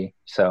nothing heavy.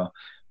 So,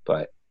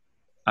 but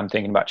I'm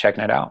thinking about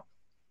checking it out.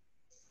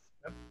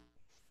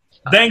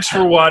 Thanks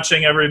for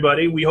watching,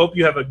 everybody. We hope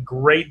you have a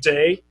great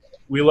day.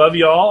 We love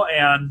y'all.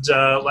 And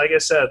like I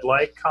said,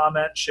 like,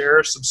 comment,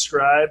 share,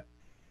 subscribe,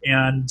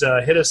 and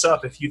hit us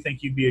up if you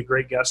think you'd be a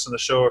great guest on the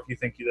show, or if you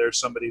think there's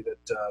somebody that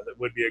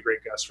would be a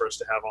great guest for us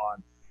to have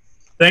on.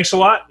 Thanks a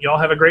lot. Y'all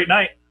have a great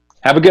night.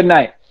 Have a good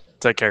night.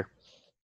 Take care.